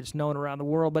country, it's known around the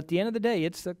world, but at the end of the day,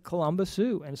 it's the Columbus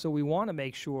Zoo, and so we want to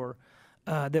make sure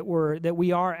that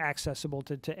we are accessible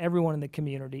to everyone in the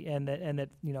community, and that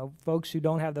folks who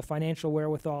don't have the financial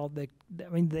wherewithal,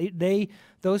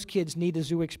 those kids need the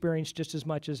zoo experience just as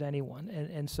much as anyone,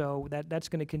 and so that's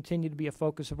going to continue to be a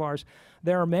focus of ours.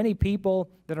 There are many people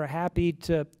that are happy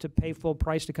to pay full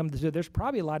price to come to the zoo. There's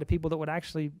probably a lot of people that would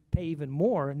actually pay even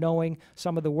more, knowing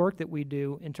some of the work that we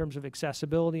do in terms of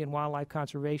accessibility and wildlife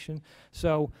conservation.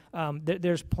 So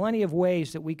there's plenty of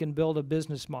ways that we can build a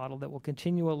business model that will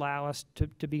continue to allow us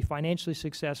to be financially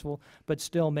successful, but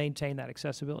still maintain that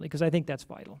accessibility, because I think that's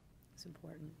vital. It's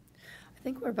important. I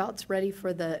think we're about ready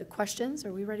for the questions.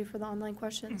 Are we ready for the online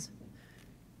questions?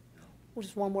 Well,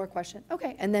 just one more question.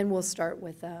 Okay, and then we'll start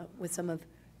with some of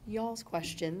y'all's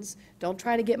questions. Don't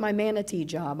try to get my manatee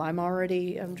job. I'm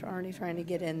already trying to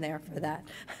get in there for that.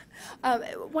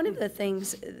 One of the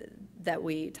things that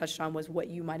we touched on was what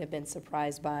you might have been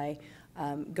surprised by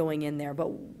going in there,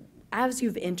 but as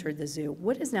you've entered the zoo,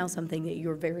 what is now something that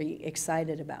you're very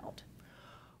excited about?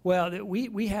 Well,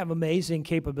 we have amazing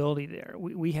capability there.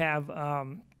 We have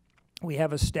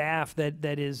a staff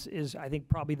that is I think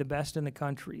probably the best in the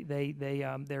country.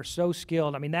 They're so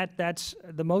skilled. I mean, that's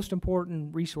the most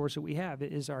important resource that we have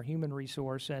is our human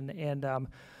resource, and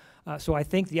so I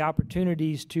think the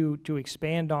opportunities to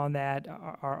expand on that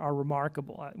are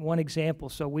remarkable. One example: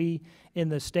 so in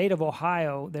the state of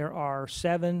Ohio, there are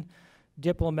 7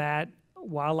 diplomat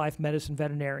wildlife medicine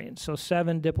veterinarians. So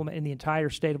 7 diplomat in the entire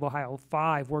state of Ohio.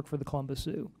 5 work for the Columbus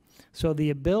Zoo. So the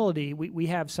ability, we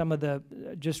have some of the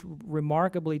just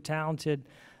remarkably talented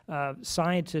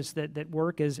scientists that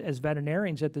work as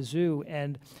veterinarians at the zoo,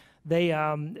 and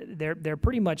they're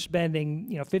pretty much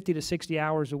spending 50 to 60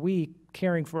 hours a week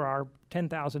caring for our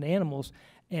 10,000 animals.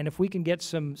 And if we can get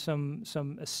some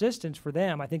assistance for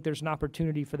them, I think there's an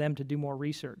opportunity for them to do more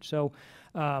research. So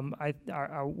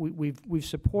we've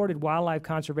supported wildlife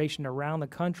conservation around the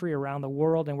country, around the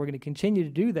world, and we're going to continue to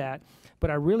do that. But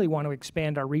I really want to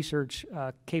expand our research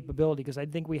capability, because I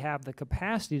think we have the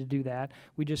capacity to do that.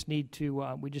 We just need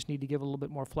to give a little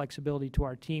bit more flexibility to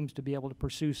our teams to be able to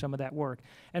pursue some of that work.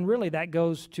 And really, that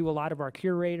goes to a lot of our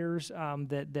curators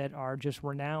that are just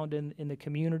renowned in the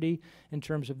community in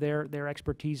terms of their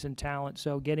expertise and talent.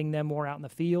 So getting them more out in the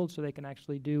field so they can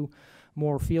actually do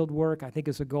more field work, I think,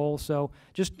 is a goal. So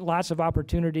just lots of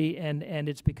opportunity, and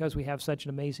it's because we have such an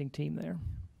amazing team there.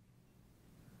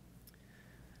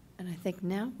 And I think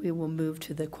now we will move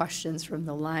to the questions from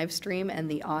the live stream and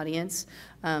the audience.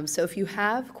 So if you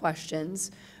have questions,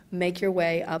 make your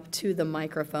way up to the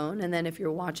microphone, and then if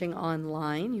you're watching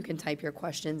online, you can type your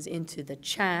questions into the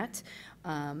chat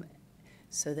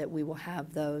so that we will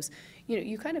have those.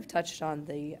 You kind of touched on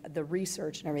the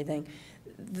research and everything.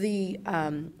 The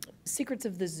Secrets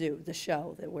of the Zoo, the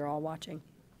show that we're all watching.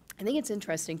 I think it's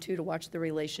interesting, too, to watch the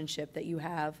relationship that you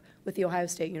have with the Ohio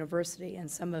State University and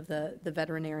some of the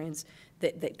veterinarians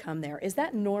that come there. Is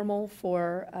that normal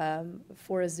for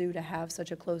a zoo to have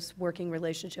such a close working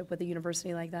relationship with a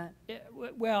university like that? Yeah,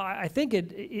 well, I think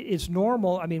it's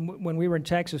normal. I mean, when we were in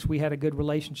Texas, we had a good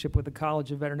relationship with the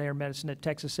College of Veterinary Medicine at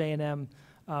Texas A&M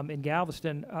in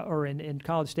Galveston, or in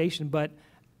College Station, but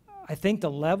I think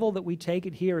the level that we take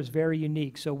it here is very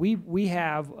unique. So we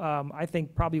have, I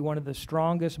think, probably one of the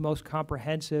strongest, most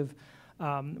comprehensive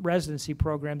residency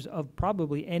programs of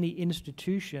probably any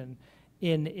institution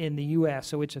in the U.S.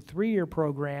 So it's a 3-year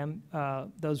program.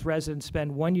 Those residents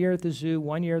spend 1 year at the zoo,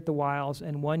 1 year at the Wilds,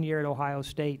 and 1 year at Ohio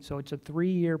State. So it's a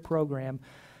 3-year program,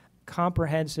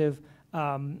 comprehensive.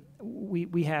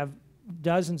 We have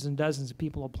dozens and dozens of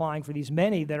people applying for these,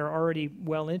 many that are already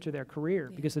well into their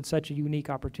career because it's such a unique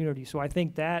opportunity. So I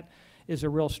think that is a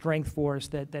real strength for us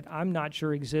that I'm not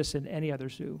sure exists in any other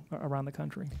zoo around the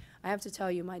country. I have to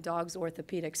tell you, my dog's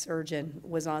orthopedic surgeon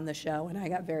was on the show, and I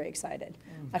got very excited.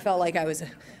 I felt like I was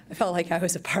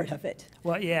a part of it.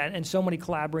 Well, yeah, and so many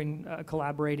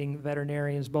collaborating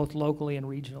veterinarians, both locally and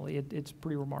regionally. It's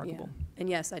pretty remarkable. Yeah. And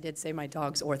yes, I did say my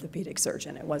dog's orthopedic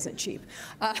surgeon. It wasn't cheap.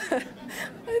 I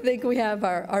think we have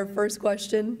our first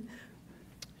question.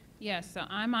 Yes, so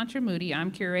I'm Mantra Moody.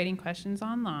 I'm curating questions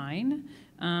online.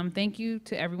 Thank you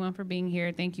to everyone for being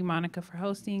here. Thank you, Monica, for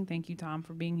hosting. Thank you, Tom,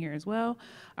 for being here as well.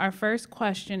 Our first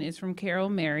question is from Carol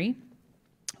Mary.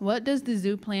 What does the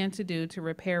zoo plan to do to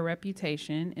repair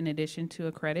reputation in addition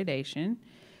to accreditation?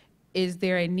 Is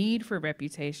there a need for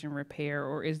reputation repair,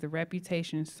 or is the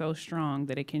reputation so strong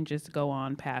that it can just go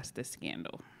on past the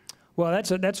scandal? Well,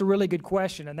 that's a really good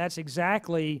question, and that's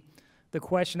exactly the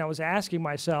question I was asking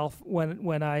myself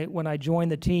when I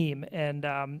joined the team. And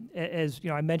as you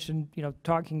know, I mentioned,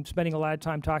 spending a lot of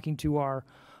time talking to our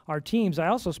teams. I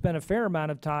also spent a fair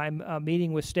amount of time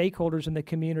meeting with stakeholders in the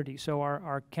community, so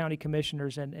our county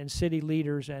commissioners and city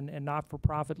leaders and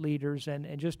not-for-profit leaders,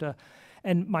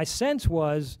 and my sense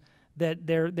was that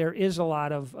there is a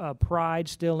lot of pride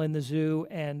still in the zoo,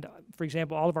 and for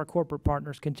example, all of our corporate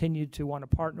partners continue to want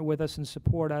to partner with us and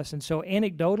support us. And so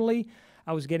anecdotally,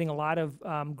 I was getting a lot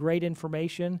of great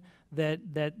information that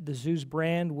the zoo's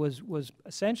brand was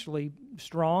essentially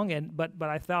strong, but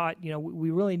I thought, we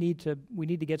really need to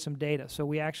get some data. So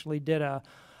we actually did a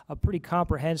pretty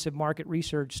comprehensive market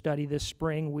research study this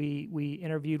spring.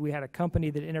 We had a company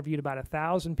that interviewed about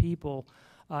 1,000 people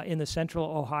in the central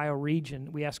Ohio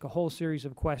region. We asked a whole series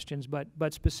of questions,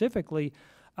 but specifically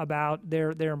about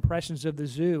their impressions of the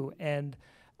zoo. And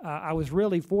I was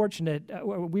really fortunate.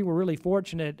 We were really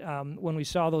fortunate when we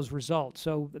saw those results.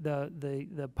 So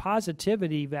the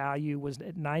positivity value was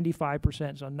at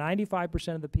 95%. So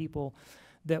 95% of the people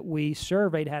that we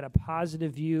surveyed had a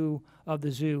positive view of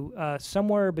the zoo.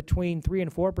 Somewhere between 3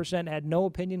 and 4% had no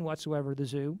opinion whatsoever of the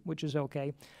zoo, which is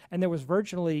okay. And there was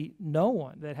virtually no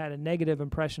one that had a negative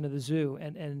impression of the zoo.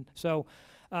 And so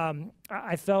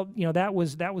I felt, that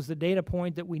was the data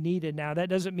point that we needed. Now, that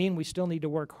doesn't mean we still need to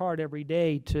work hard every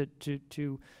day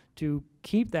to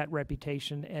keep that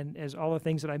reputation. And as all the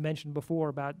things that I mentioned before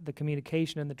about the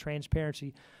communication and the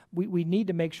transparency, we need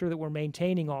to make sure that we're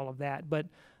maintaining all of that. But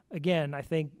again, I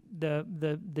think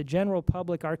the general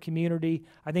public, our community,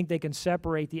 I think they can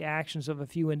separate the actions of a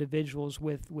few individuals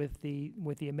with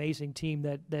the amazing team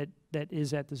that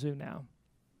is at the zoo now.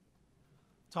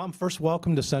 Tom, first,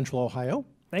 welcome to Central Ohio.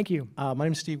 Thank you. My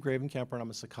name is Steve Gravenkemper, and I'm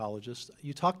a psychologist.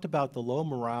 You talked about the low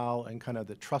morale and kind of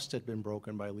the trust had been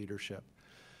broken by leadership.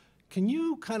 Can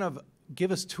you kind of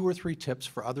give us 2 or 3 tips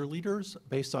for other leaders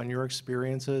based on your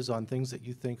experiences on things that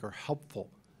you think are helpful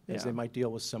as they might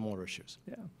deal with similar issues?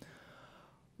 Yeah.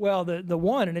 Well, the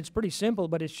one, and it's pretty simple,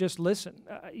 but it's just listen.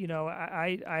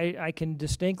 I can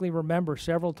distinctly remember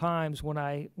several times when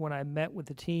I met with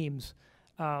the teams.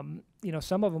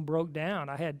 Some of them broke down.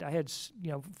 I had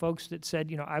folks that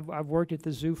said, I've worked at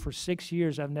the zoo for 6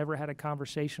 years. I've never had a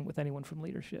conversation with anyone from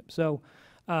leadership. So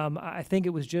I think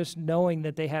it was just knowing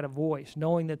that they had a voice,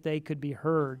 knowing that they could be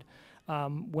heard.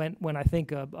 When I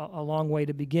think a long way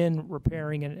to begin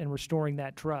repairing and restoring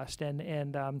that trust.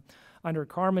 And under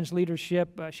Carmen's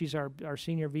leadership, she's our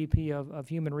senior VP of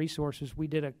Human Resources, we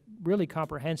did a really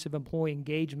comprehensive employee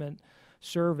engagement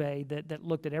survey that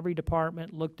looked at every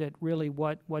department, looked at really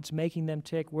what's making them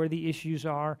tick, where the issues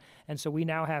are, and so we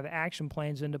now have action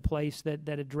plans into place that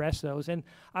address those. And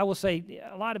I will say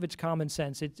a lot of it's common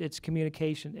sense. It's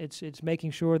communication. It's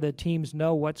making sure that teams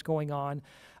know what's going on.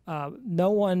 No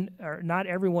one or not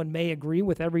everyone may agree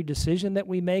with every decision that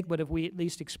we make, but if we at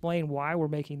least explain why we're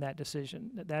making that decision,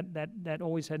 that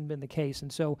always hadn't been the case.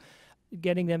 And so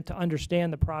getting them to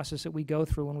understand the process that we go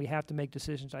through when we have to make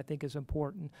decisions, I think, is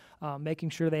important. Making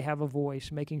sure they have a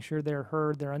voice, making sure they're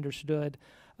heard, they're understood.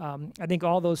 I think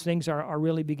all those things are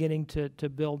really beginning to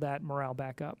build that morale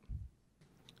back up.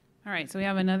 All right, so we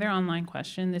have another online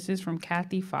question. This is from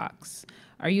Kathy Fox.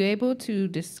 Are you able to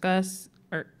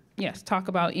talk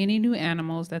about any new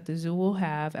animals that the zoo will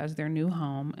have as their new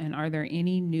home, and are there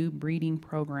any new breeding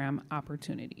program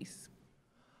opportunities?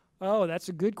 Oh, that's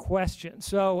a good question.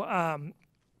 So,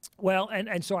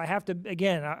 so I have to,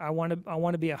 again, I want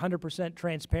to be 100%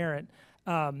 transparent.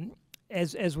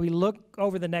 as we look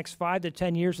over the next 5 to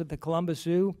 10 years at the Columbus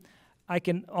Zoo, I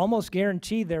can almost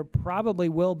guarantee there probably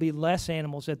will be less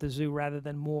animals at the zoo rather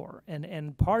than more.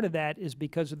 And part of that is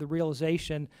because of the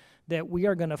realization that we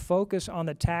are going to focus on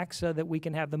the taxa that we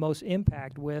can have the most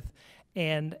impact with,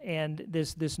 and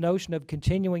this notion of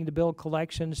continuing to build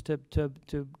collections to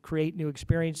create new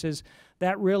experiences,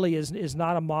 that really is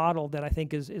not a model that I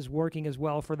think is working as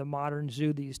well for the modern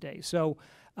zoo these days. So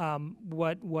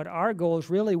what our goals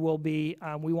really will be,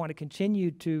 we want to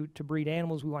continue to breed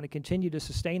animals, we want to continue to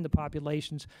sustain the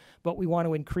populations, but we want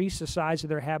to increase the size of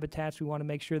their habitats. We want to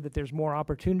make sure that there's more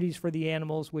opportunities for the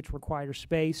animals, which require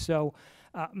space. So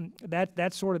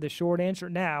that's sort of the short answer.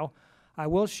 Now, I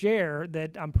will share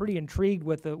that I'm pretty intrigued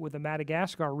with the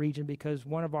Madagascar region, because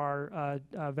one of our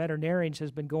veterinarians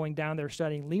has been going down there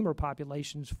studying lemur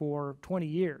populations for 20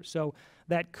 years. So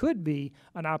that could be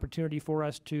an opportunity for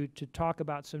us to talk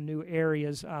about some new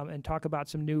areas and talk about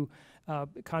some new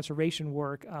conservation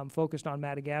work focused on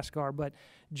Madagascar. But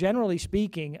generally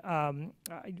speaking,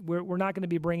 we're not going to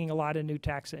be bringing a lot of new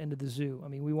taxa into the zoo. I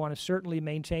mean, we want to certainly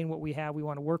maintain what we have. We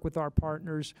want to work with our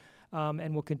partners,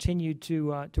 and we'll continue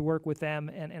to work with them.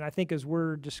 And I think as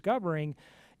we're discovering,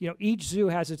 each zoo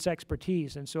has its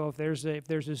expertise. And so if there's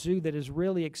a zoo that is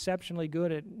really exceptionally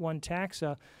good at one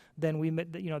taxa, then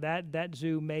that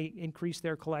zoo may increase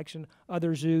their collection.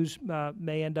 Other zoos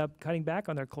may end up cutting back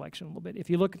on their collection a little bit. If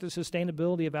you look at the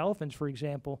sustainability of elephants, for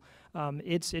example,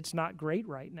 it's not great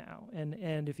right now.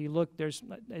 And if you look,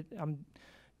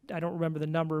 I don't remember the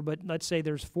number, but let's say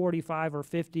there's 45 or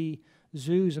 50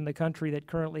 zoos in the country that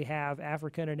currently have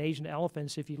African and Asian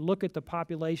elephants. If you look at the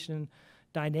population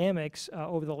dynamics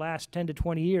over the last 10 to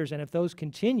 20 years, and if those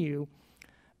continue,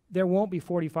 there won't be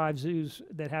 45 zoos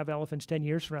that have elephants 10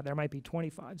 years from now. There might be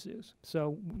 25 zoos.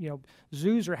 So,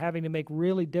 zoos are having to make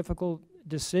really difficult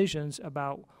decisions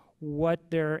about what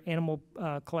their animal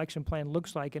collection plan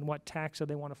looks like and what taxa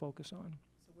they want to focus on.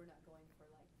 So we're not going for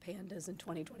like pandas in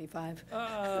 2025?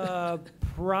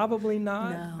 Probably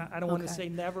not. No. I don't want to say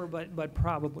never, but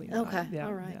probably not. Okay, Yeah,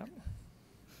 all right. yeah.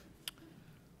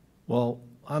 Well,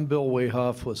 I'm Bill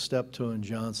Wayhoff with Steptoe &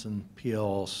 Johnson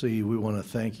PLLC. We want to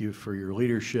thank you for your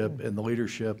leadership and the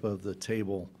leadership of the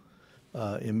table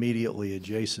immediately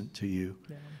adjacent to you.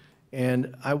 Yeah.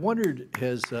 And I wondered,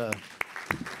 has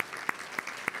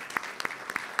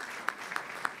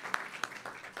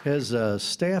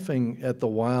staffing at the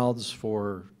wilds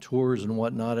for tours and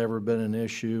whatnot ever been an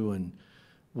issue? And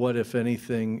what, if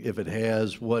anything, if it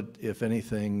has, what, if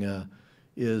anything,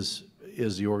 is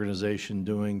the organization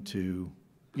doing to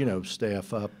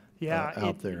staff up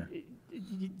out there?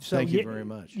 So Thank you very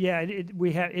much. Yeah,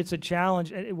 it's a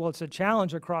challenge. Well, it's a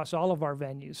challenge across all of our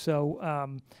venues.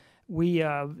 So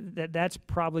that's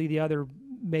probably the other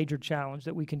major challenge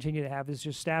that we continue to have, is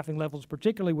just staffing levels,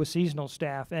 particularly with seasonal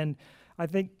staff. And I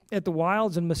think at the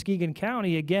wilds in Muskegon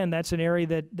County, again, that's an area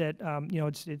that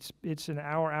it's an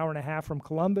hour and a half from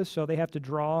Columbus, so they have to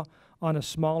draw on a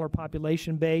smaller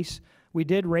population base. We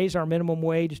did raise our minimum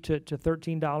wage to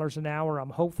 $13 an hour. I'm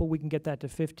hopeful we can get that to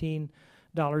 $15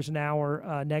 an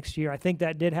hour next year. I think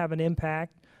that did have an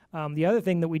impact. The other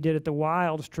thing that we did at the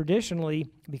wilds,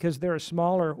 traditionally, because they're a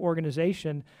smaller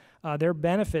organization, their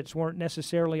benefits weren't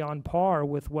necessarily on par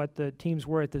with what the teams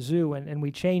were at the zoo, and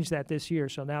we changed that this year.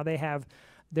 So now they have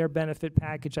their benefit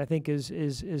package, I think,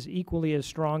 is equally as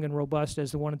strong and robust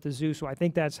as the one at the zoo. So I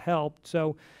think that's helped.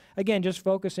 So again, just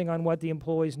focusing on what the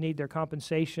employees need, their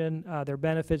compensation, their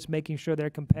benefits, making sure they're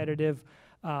competitive.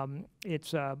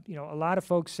 It's a lot of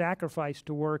folks sacrifice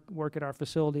to work at our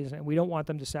facilities, and we don't want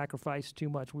them to sacrifice too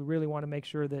much. We really want to make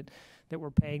sure that we're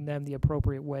paying them the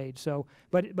appropriate wage. So,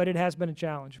 but it has been a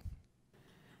challenge.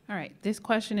 All right, this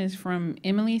question is from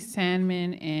Emily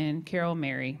Sandman and Carol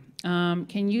Mary.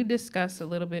 Can you discuss a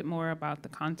little bit more about the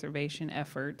conservation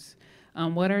efforts?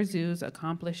 What are zoos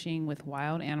accomplishing with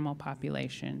wild animal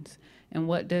populations? And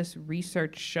what does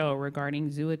research show regarding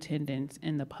zoo attendance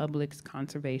and the public's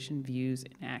conservation views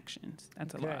and actions?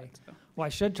 That's a lot. So. Well, I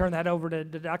should turn that over to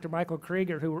Dr. Michael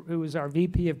Krieger, who is our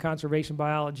VP of Conservation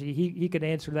Biology. He could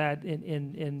answer that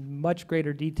in much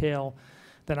greater detail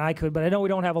than I could, but I know we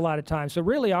don't have a lot of time. So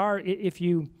really, if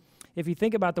you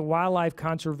think about the wildlife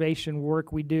conservation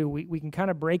work we do, we can kind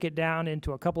of break it down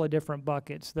into a couple of different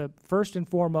buckets. The first and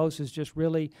foremost is just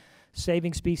really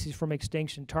saving species from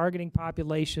extinction, targeting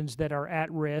populations that are at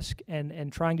risk,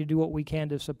 and trying to do what we can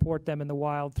to support them in the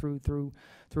wild through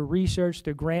research,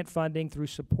 through grant funding, through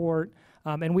support.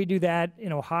 And we do that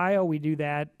in Ohio. We do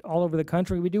that all over the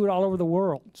country. We do it all over the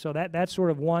world. So that's sort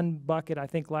of one bucket. I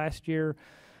think last year,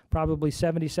 probably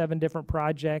 77 different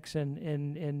projects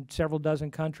in several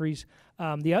dozen countries.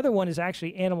 The other one is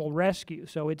actually animal rescue.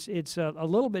 So it's a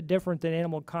little bit different than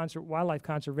wildlife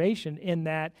conservation in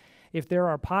that if there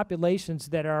are populations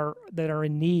that are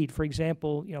in need, for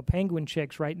example, penguin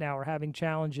chicks right now are having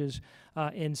challenges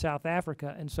in South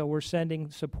Africa, and so we're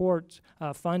sending support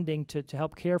funding to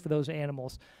help care for those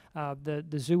animals. The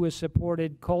zoo has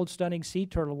supported cold stunning sea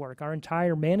turtle work. Our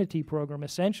entire manatee program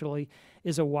essentially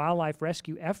is a wildlife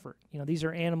rescue effort. These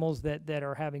are animals that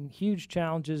are having huge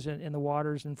challenges in the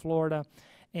waters in Florida.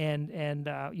 And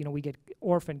we get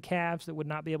orphan calves that would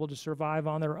not be able to survive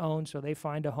on their own, so they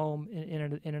find a home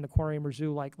in an aquarium or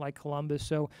zoo like Columbus.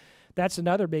 So that's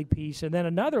another big piece. And then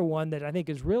another one that I think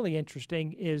is really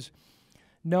interesting is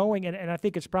knowing, and I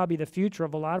think it's probably the future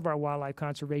of a lot of our wildlife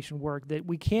conservation work, that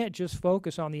we can't just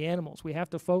focus on the animals. We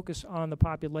have to focus on the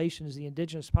populations, the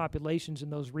indigenous populations in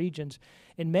those regions.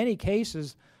 In many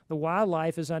cases, the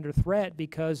wildlife is under threat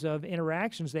because of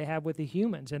interactions they have with the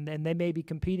humans, and they may be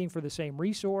competing for the same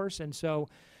resource, and so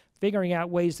figuring out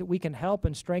ways that we can help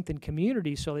and strengthen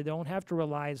communities so they don't have to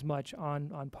rely as much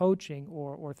on poaching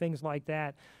or things like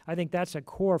that. I think that's a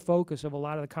core focus of a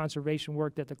lot of the conservation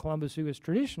work that the Columbus Zoo has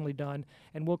traditionally done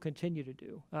and will continue to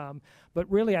do. But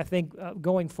really, I think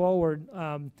going forward,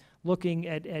 looking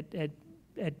at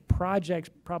projects,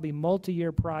 probably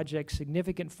multi-year projects,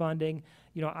 significant funding.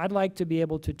 I'd like to be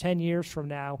able to, 10 years from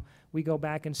now, we go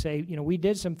back and say, we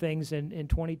did some things in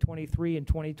 2023 and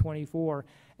 2024,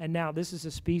 and now this is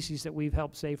a species that we've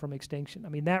helped save from extinction. I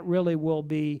mean, that really will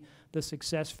be the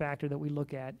success factor that we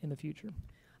look at in the future.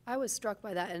 I was struck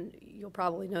by that, and you'll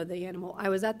probably know the animal. I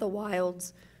was at the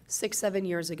Wilds 6-7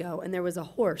 years ago, and there was a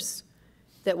horse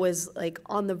that was like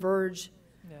on the verge.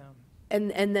 Yeah.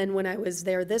 And then when I was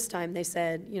there this time, they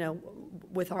said,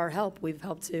 with our help, we've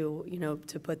helped to,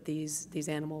 to put these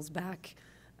animals back,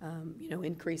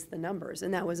 increase the numbers.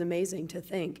 And that was amazing to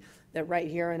think that right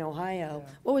here in Ohio,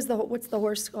 what's the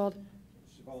horse called?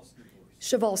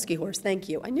 Przewalski horse, thank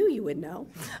you. I knew you would know.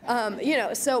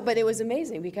 But it was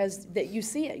amazing because that you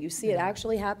see it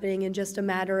actually happening in just a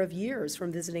matter of years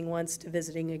from visiting once to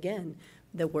visiting again.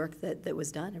 The work that was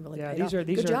done and really paid off.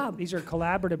 Good job. These are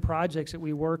collaborative projects that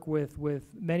we work with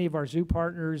many of our zoo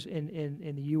partners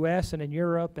in the U.S. and in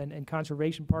Europe and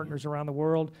conservation partners around the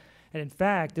world. And in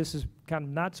fact, this is kind of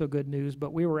not so good news,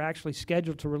 but we were actually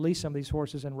scheduled to release some of these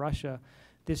horses in Russia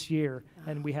this year,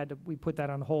 and we put that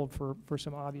on hold for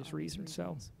some obvious reasons.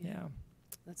 So, yeah.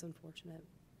 That's unfortunate.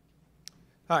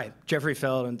 Hi, Jeffrey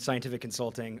Feld in Scientific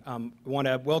Consulting. I want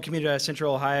to welcome you to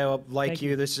Central Ohio. Like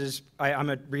you, this is, I'm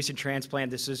a recent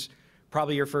transplant. This is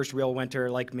probably your first real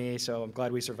winter like me, so I'm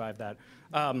glad we survived that.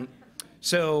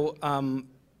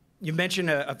 You mentioned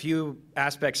a few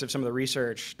aspects of some of the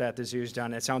research that the zoo's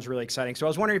done. It sounds really exciting. So I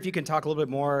was wondering if you can talk a little bit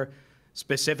more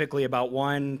specifically about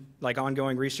one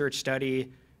ongoing research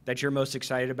study that you're most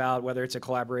excited about, whether it's a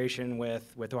collaboration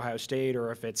with Ohio State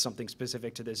or if it's something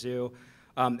specific to the zoo.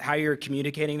 How you're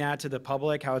communicating that to the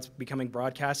public, how it's becoming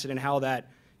broadcasted, and how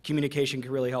that communication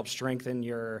can really help strengthen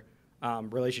your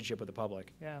relationship with the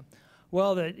public. Yeah.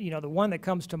 Well, the one that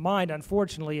comes to mind,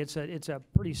 unfortunately, it's a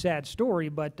pretty sad story,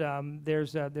 but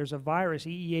there's a virus,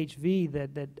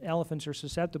 EEHV, that elephants are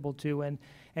susceptible to,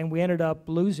 and we ended up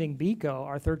losing Biko,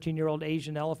 our 13-year-old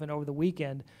Asian elephant, over the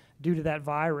weekend due to that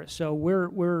virus. So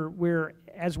we're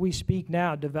as we speak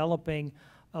now, developing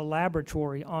a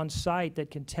laboratory on site that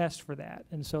can test for that,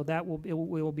 and so it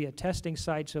will be a testing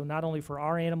site. So not only for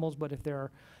our animals, but if there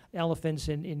are elephants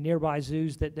in nearby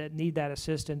zoos that need that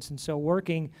assistance, and so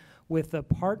working with a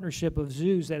partnership of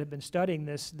zoos that have been studying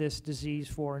this disease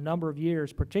for a number of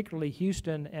years, particularly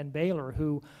Houston and Baylor,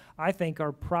 who I think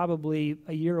are probably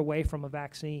a year away from a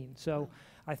vaccine. So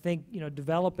I think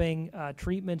developing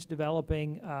treatments,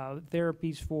 developing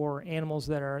therapies for animals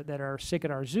that are sick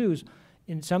at our zoos.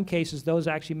 In some cases, those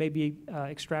actually may be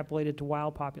extrapolated to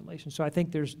wild populations. So I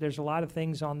think there's a lot of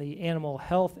things on the animal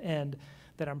health end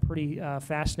that I'm pretty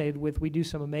fascinated with. We do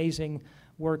some amazing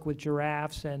work with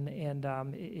giraffes, and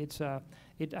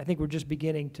I think we're just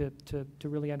beginning to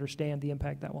really understand the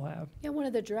impact that will have. Yeah, one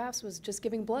of the giraffes was just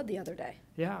giving blood the other day.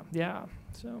 Yeah.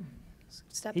 So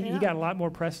he got a lot more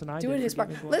press than I did. Doing his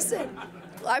part. Listen,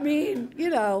 I mean,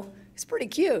 he's pretty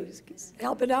cute. He's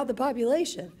helping out the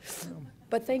population.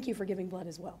 But thank you for giving blood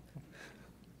as well.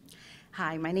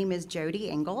 Hi, my name is Jody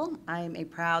Engel. I'm a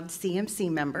proud CMC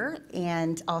member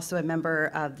and also a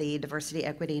member of the Diversity,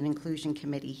 Equity, and Inclusion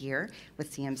Committee here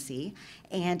with CMC.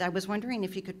 And I was wondering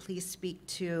if you could please speak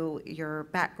to your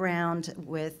background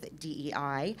with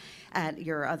DEI at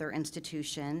your other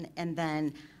institution, and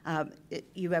then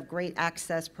You have great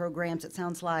access programs, it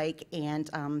sounds like, and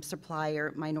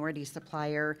minority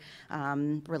supplier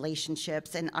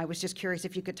relationships. And I was just curious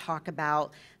if you could talk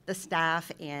about the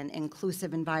staff and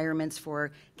inclusive environments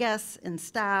for guests and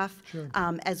staff,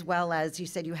 as well as you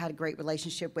said you had a great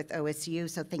relationship with OSU,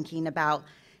 so thinking about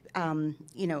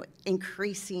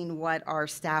increasing what our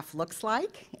staff looks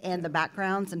like and the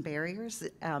backgrounds and barriers.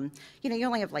 You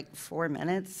only have like 4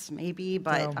 minutes maybe,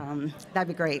 but that'd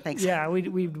be great. Thanks. Yeah,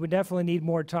 we would definitely need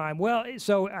more time. Well,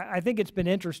 so I think it's been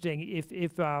interesting.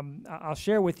 If I'll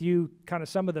share with you kind of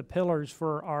some of the pillars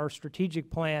for our strategic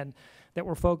plan that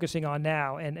we're focusing on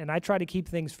now, and I try to keep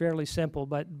things fairly simple,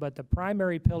 but the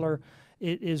primary pillar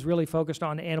is really focused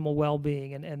on animal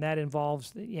well-being, and that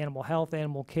involves the animal health,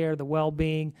 animal care, the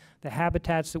well-being, the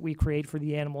habitats that we create for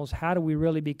the animals. How do we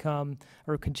really become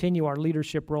or continue our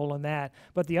leadership role in that?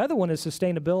 But the other one is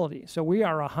sustainability. So we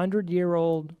are a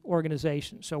 100-year-old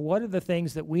organization. So what are the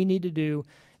things that we need to do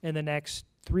in the next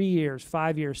 3 years,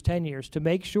 5 years, 10 years to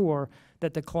make sure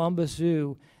that the Columbus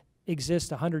Zoo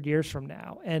exists 100 years from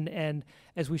now? And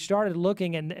as we started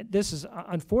looking, and this is,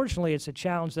 unfortunately, it's a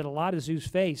challenge that a lot of zoos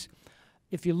face.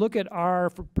 If you look at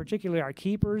particularly our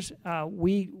keepers,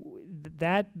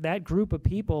 that group of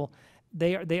people,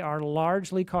 they are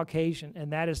largely Caucasian,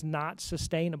 and that is not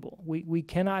sustainable. We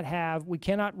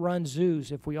cannot run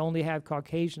zoos if we only have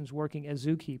Caucasians working as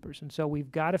zookeepers, and so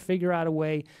we've got to figure out a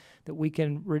way that we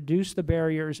can reduce the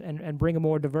barriers and bring a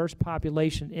more diverse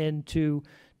population in to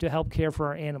help care for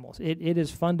our animals. It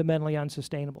is fundamentally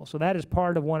unsustainable. So that is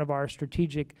part of one of our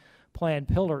strategic plan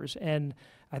pillars. And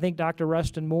I think Dr.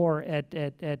 Rustin Moore at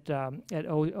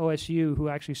OSU, who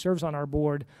actually serves on our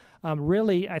board,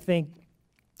 really, I think,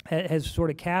 has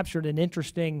sort of captured an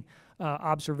interesting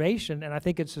observation, and I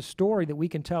think it's a story that we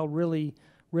can tell really,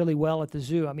 really well at the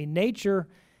zoo. I mean, nature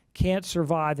can't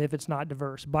survive if it's not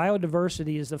diverse.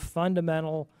 Biodiversity is the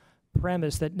fundamental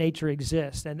premise that nature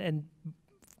exists, and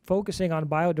focusing on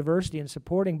biodiversity and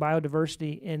supporting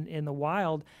biodiversity in the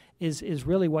wild is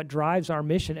really what drives our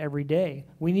mission every day.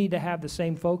 We need to have the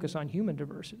same focus on human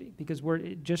diversity, because we're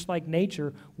just like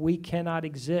nature, we cannot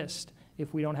exist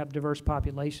if we don't have diverse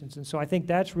populations. And so I think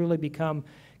that's really become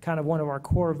kind of one of our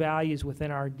core values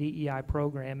within our DEI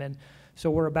program. And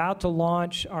so we're about to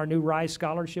launch our new RISE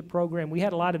scholarship program. We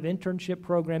had a lot of internship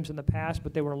programs in the past,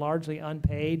 but they were largely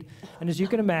unpaid. And as you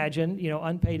can imagine,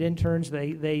 unpaid interns,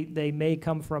 they may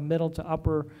come from middle to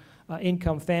upper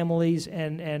income families,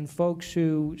 and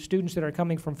students that are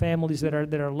coming from families that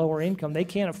are lower income, they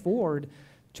can't afford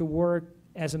to work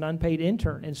as an unpaid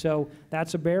intern, and so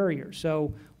that's a barrier.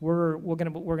 So we're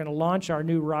going to launch our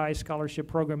new RISE scholarship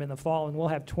program in the fall, and we'll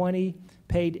have 20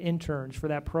 paid interns for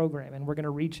that program, and we're going to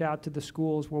reach out to the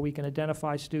schools where we can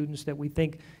identify students that we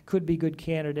think could be good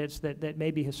candidates that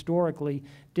maybe historically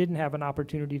didn't have an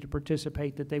opportunity to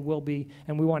participate, that they will be,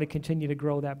 and we want to continue to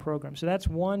grow that program. So that's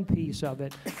one piece of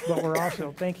it, but we're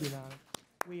also, thank you,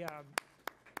 Donna.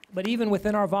 But even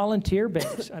within our volunteer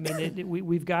base, I mean,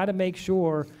 we've got to make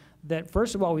sure that,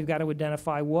 first of all, we've got to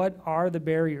identify what are the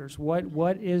barriers,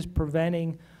 what is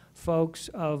preventing folks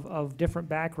of different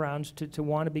backgrounds to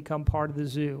want to become part of the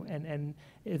zoo. And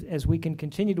as we can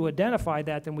continue to identify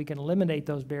that, then we can eliminate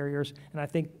those barriers. And I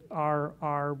think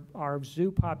our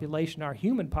zoo population, our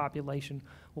human population,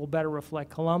 will better reflect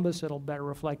Columbus, it'll better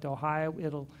reflect Ohio,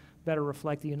 it'll better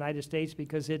reflect the United States,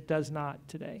 because it does not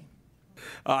today.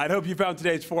 I hope you found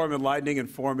today's forum enlightening,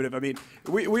 informative. I mean,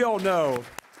 we all know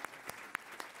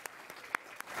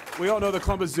the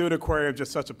Columbus Zoo and Aquarium is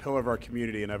just such a pillar of our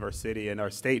community and of our city and our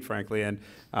state, frankly. And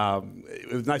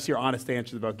it was nice to hear honest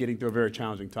answers about getting through a very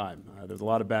challenging time. There's a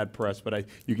lot of bad press, but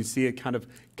you can see it kind of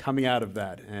coming out of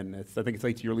that. And I think it's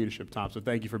thanks to your leadership, Tom. So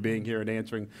thank you for being here and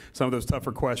answering some of those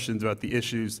tougher questions about the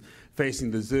issues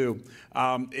facing the zoo.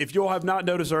 If you all have not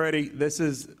noticed already, this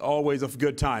is always a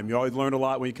good time. You always learn a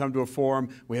lot when you come to a forum.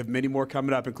 We have many more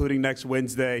coming up, including next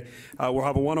Wednesday. We'll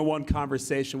have a one-on-one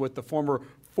conversation with the former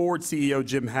Ford CEO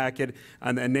Jim Hackett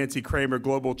and Nancy Kramer,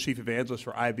 Global Chief Evangelist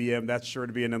for IBM. That's sure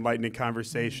to be an enlightening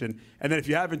conversation. And then if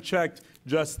you haven't checked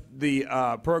just the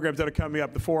programs that are coming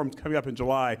up, the forums coming up in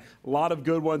July, a lot of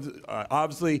good ones.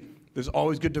 Obviously, there's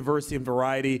always good diversity and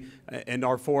variety in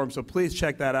our forum, so please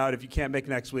check that out. If you can't make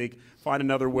next week, find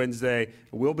another Wednesday.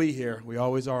 We'll be here. We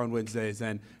always are on Wednesdays.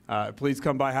 And please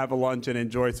come by, have a lunch, and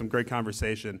enjoy some great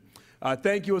conversation.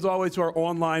 Thank you, as always, to our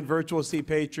online virtual seat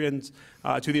patrons,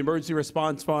 to the Emergency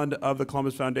Response Fund of the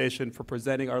Columbus Foundation for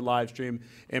presenting our live stream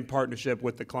in partnership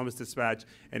with the Columbus Dispatch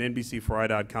and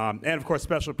NBC4i.com. And, of course,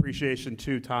 special appreciation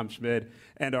to Tom Schmid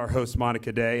and our host,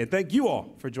 Monica Day. And thank you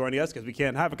all for joining us, because we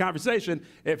can't have a conversation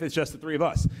if it's just the three of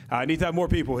us. I need to have more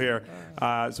people here,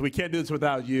 so we can't do this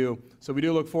without you. So we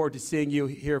do look forward to seeing you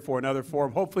here for another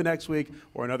forum, hopefully next week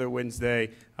or another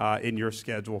Wednesday in your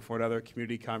schedule for another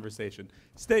community conversation.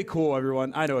 Stay cool,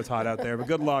 everyone. I know it's hot out there, but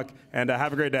good luck, and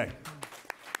have a great day.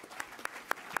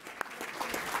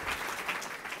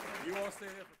 You all stay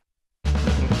there for